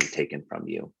suddenly taken from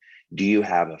you, do you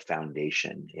have a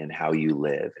foundation in how you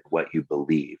live and what you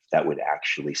believe that would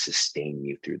actually sustain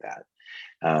you through that?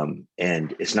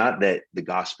 And it's not that the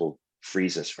gospel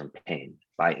frees us from pain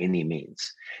by any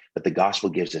means, but the gospel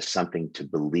gives us something to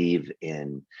believe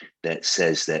in that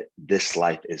says that this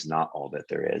life is not all that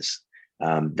there is,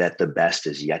 that the best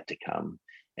is yet to come,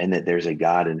 and that there's a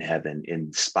God in heaven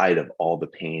in spite of all the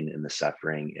pain and the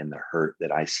suffering and the hurt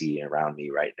that I see around me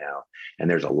right now. And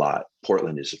there's a lot.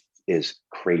 Portland is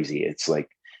crazy. It's like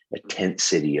a tent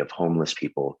city of homeless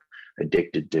people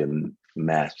addicted to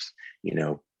meth,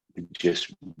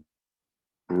 just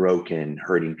broken,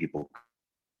 hurting people,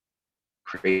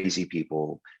 crazy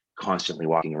people constantly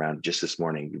walking around. Just this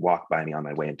morning, you walked by me on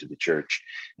my way into the church,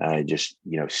 just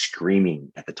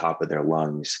screaming at the top of their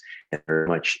lungs, and very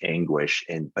much anguish,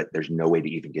 but there's no way to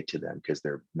even get to them because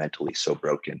they're mentally so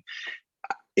broken.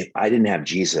 If I didn't have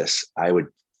Jesus, I would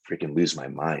freaking lose my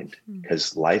mind,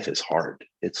 because life is hard.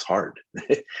 It's hard.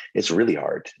 It's really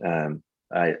hard.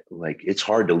 It's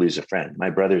hard to lose a friend. My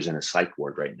brother's in a psych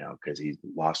ward right now because he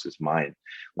lost his mind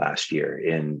last year,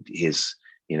 and he's,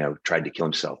 tried to kill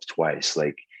himself twice.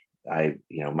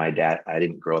 My dad, I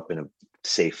didn't grow up in a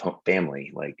safe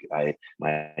family.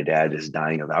 My dad is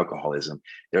dying of alcoholism.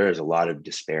 There is a lot of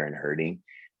despair and hurting.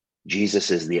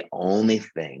 Jesus is the only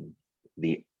thing,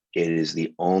 it is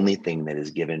the only thing that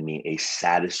has given me a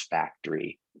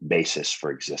satisfactory basis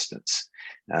for existence.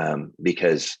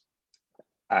 Because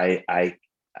I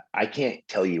can't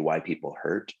tell you why people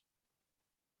hurt,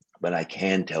 but I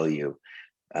can tell you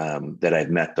that I've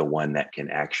met the one that can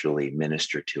actually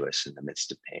minister to us in the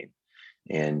midst of pain.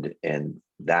 And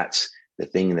that's the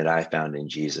thing that I found in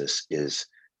Jesus, is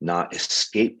not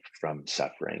escape from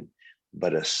suffering,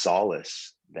 but a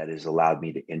solace that has allowed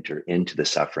me to enter into the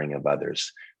suffering of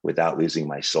others without losing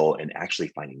my soul, and actually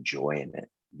finding joy in it,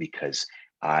 because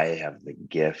I have the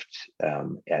gift,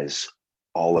 as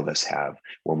all of us have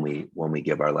when we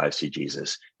give our lives to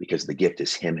Jesus, because the gift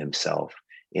is him himself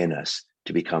in us,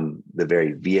 to become the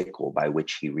very vehicle by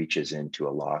which he reaches into a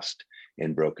lost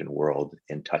and broken world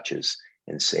and touches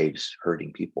and saves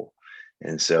hurting people.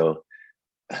 And so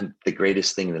the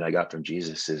greatest thing that I got from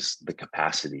Jesus is the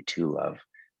capacity to love,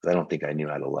 because I don't think I knew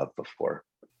how to love before.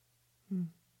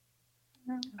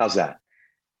 How's that?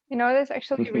 This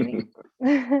actually really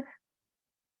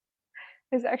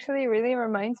this actually really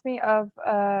reminds me of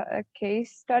a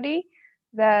case study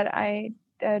that I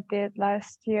did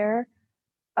last year.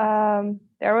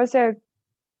 There was a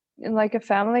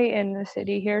family in the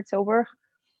city here, Tilburg,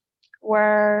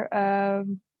 where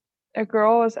a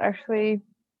girl was actually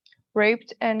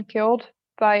raped and killed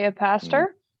by a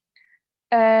pastor.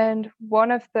 And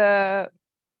one of the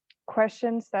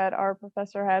questions that our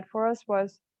professor had for us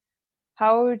was,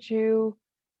 how would you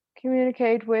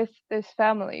communicate with this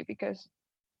family? Because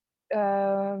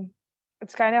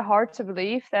it's kind of hard to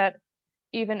believe that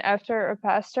even after a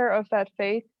pastor of that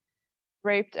faith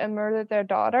raped and murdered their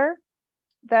daughter,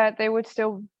 that they would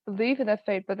still believe in that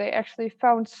faith. But they actually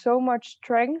found so much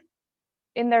strength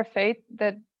in their faith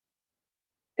that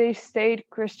they stayed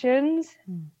Christians,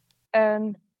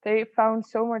 and they found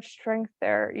so much strength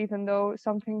there, even though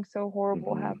something so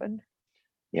horrible happened.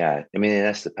 Yeah, I mean,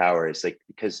 that's the power. It's like,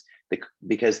 because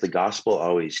because the gospel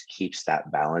always keeps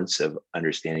that balance of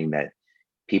understanding that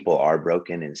people are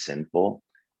broken and sinful,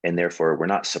 and therefore we're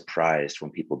not surprised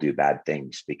when people do bad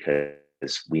things, because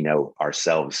we know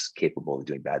ourselves capable of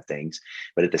doing bad things.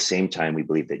 But at the same time, we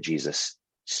believe that Jesus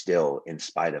still, in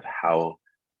spite of how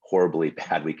horribly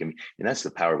bad we can be, and that's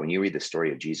the power. When you read the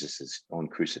story of Jesus's own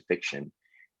crucifixion,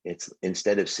 it's,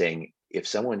 instead of saying, if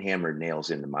someone hammered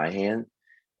nails into my hand,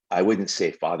 I wouldn't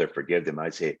say, Father, forgive them.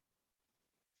 I'd say,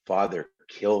 Father,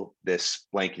 kill this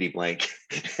blankety blank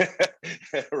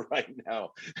right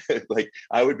now. Like,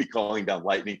 I would be calling down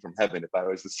lightning from heaven if I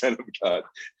was the Son of God.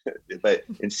 But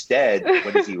instead,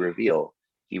 what does he reveal?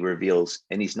 He reveals,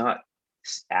 and he's not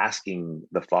asking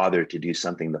the Father to do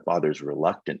something the Father's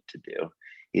reluctant to do.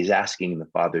 He's asking the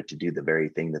Father to do the very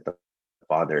thing that the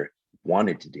Father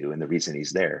wanted to do. And the reason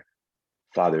he's there,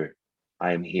 Father,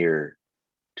 I am here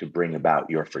to bring about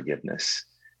your forgiveness,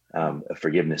 a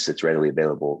forgiveness that's readily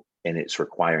available. And it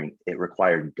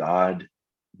required God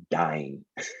dying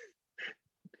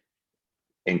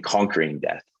and conquering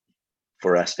death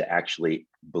for us to actually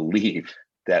believe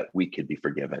that we could be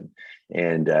forgiven.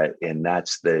 And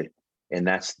that's the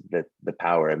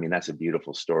power. I mean, that's a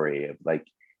beautiful story of like,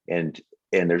 and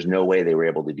there's no way they were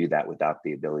able to do that without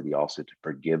the ability also to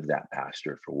forgive that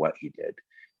pastor for what he did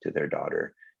to their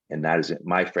daughter. And that is it.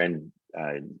 My friend,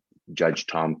 Judge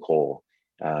Tom Cole,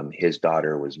 his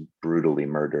daughter was brutally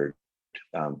murdered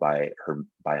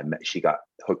she got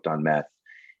hooked on meth,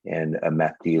 and a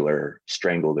meth dealer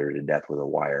strangled her to death with a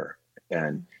wire.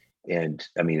 And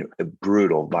I mean, a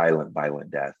brutal,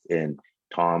 violent death. And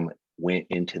Tom went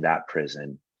into that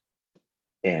prison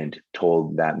and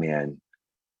told that man,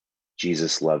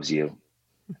 Jesus loves you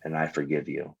and I forgive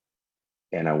you.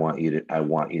 And I want you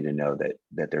to know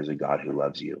that there's a God who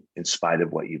loves you. In spite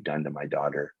of what you've done to my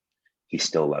daughter, he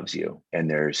still loves you. And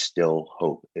there's still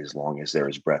hope as long as there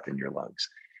is breath in your lungs.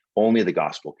 Only the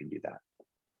gospel can do that.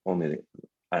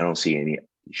 I don't see any,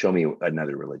 show me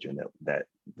another religion that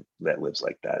lives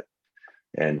like that.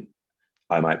 And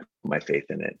I might put my faith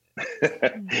in it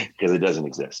because it doesn't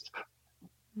exist.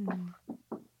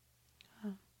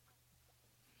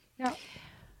 Yeah.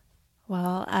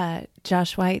 Well,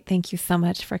 Josh White, thank you so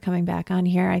much for coming back on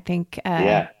here. I think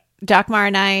Jacmar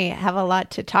and I have a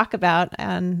lot to talk about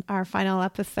on our final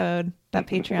episode, that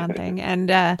Patreon thing,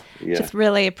 and just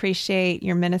really appreciate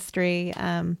your ministry.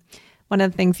 One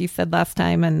of the things you said last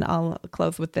time, and I'll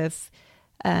close with this,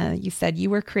 you said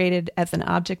you were created as an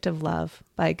object of love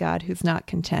by a God who's not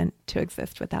content to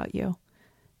exist without you.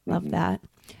 Love that.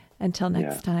 Until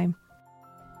next time.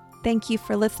 Thank you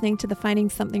for listening to the Finding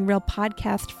Something Real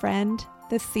podcast, friend.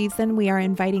 This season, we are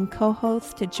inviting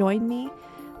co-hosts to join me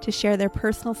to share their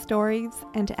personal stories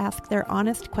and to ask their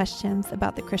honest questions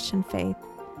about the Christian faith.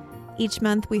 Each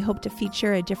month, we hope to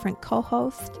feature a different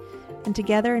co-host and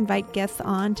together invite guests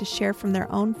on to share from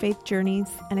their own faith journeys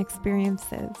and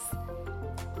experiences.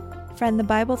 Friend, the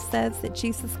Bible says that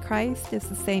Jesus Christ is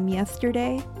the same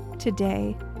yesterday,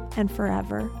 today, and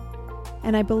forever.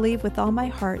 And I believe with all my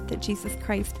heart that Jesus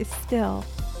Christ is still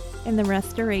in the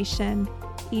restoration,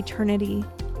 eternity,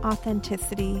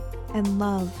 authenticity, and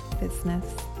love business.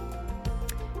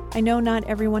 I know not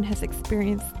everyone has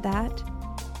experienced that,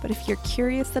 but if you're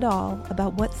curious at all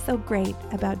about what's so great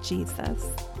about Jesus,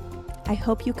 I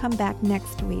hope you come back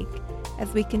next week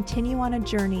as we continue on a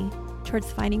journey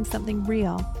towards finding something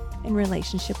real in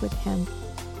relationship with Him.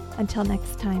 Until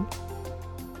next time.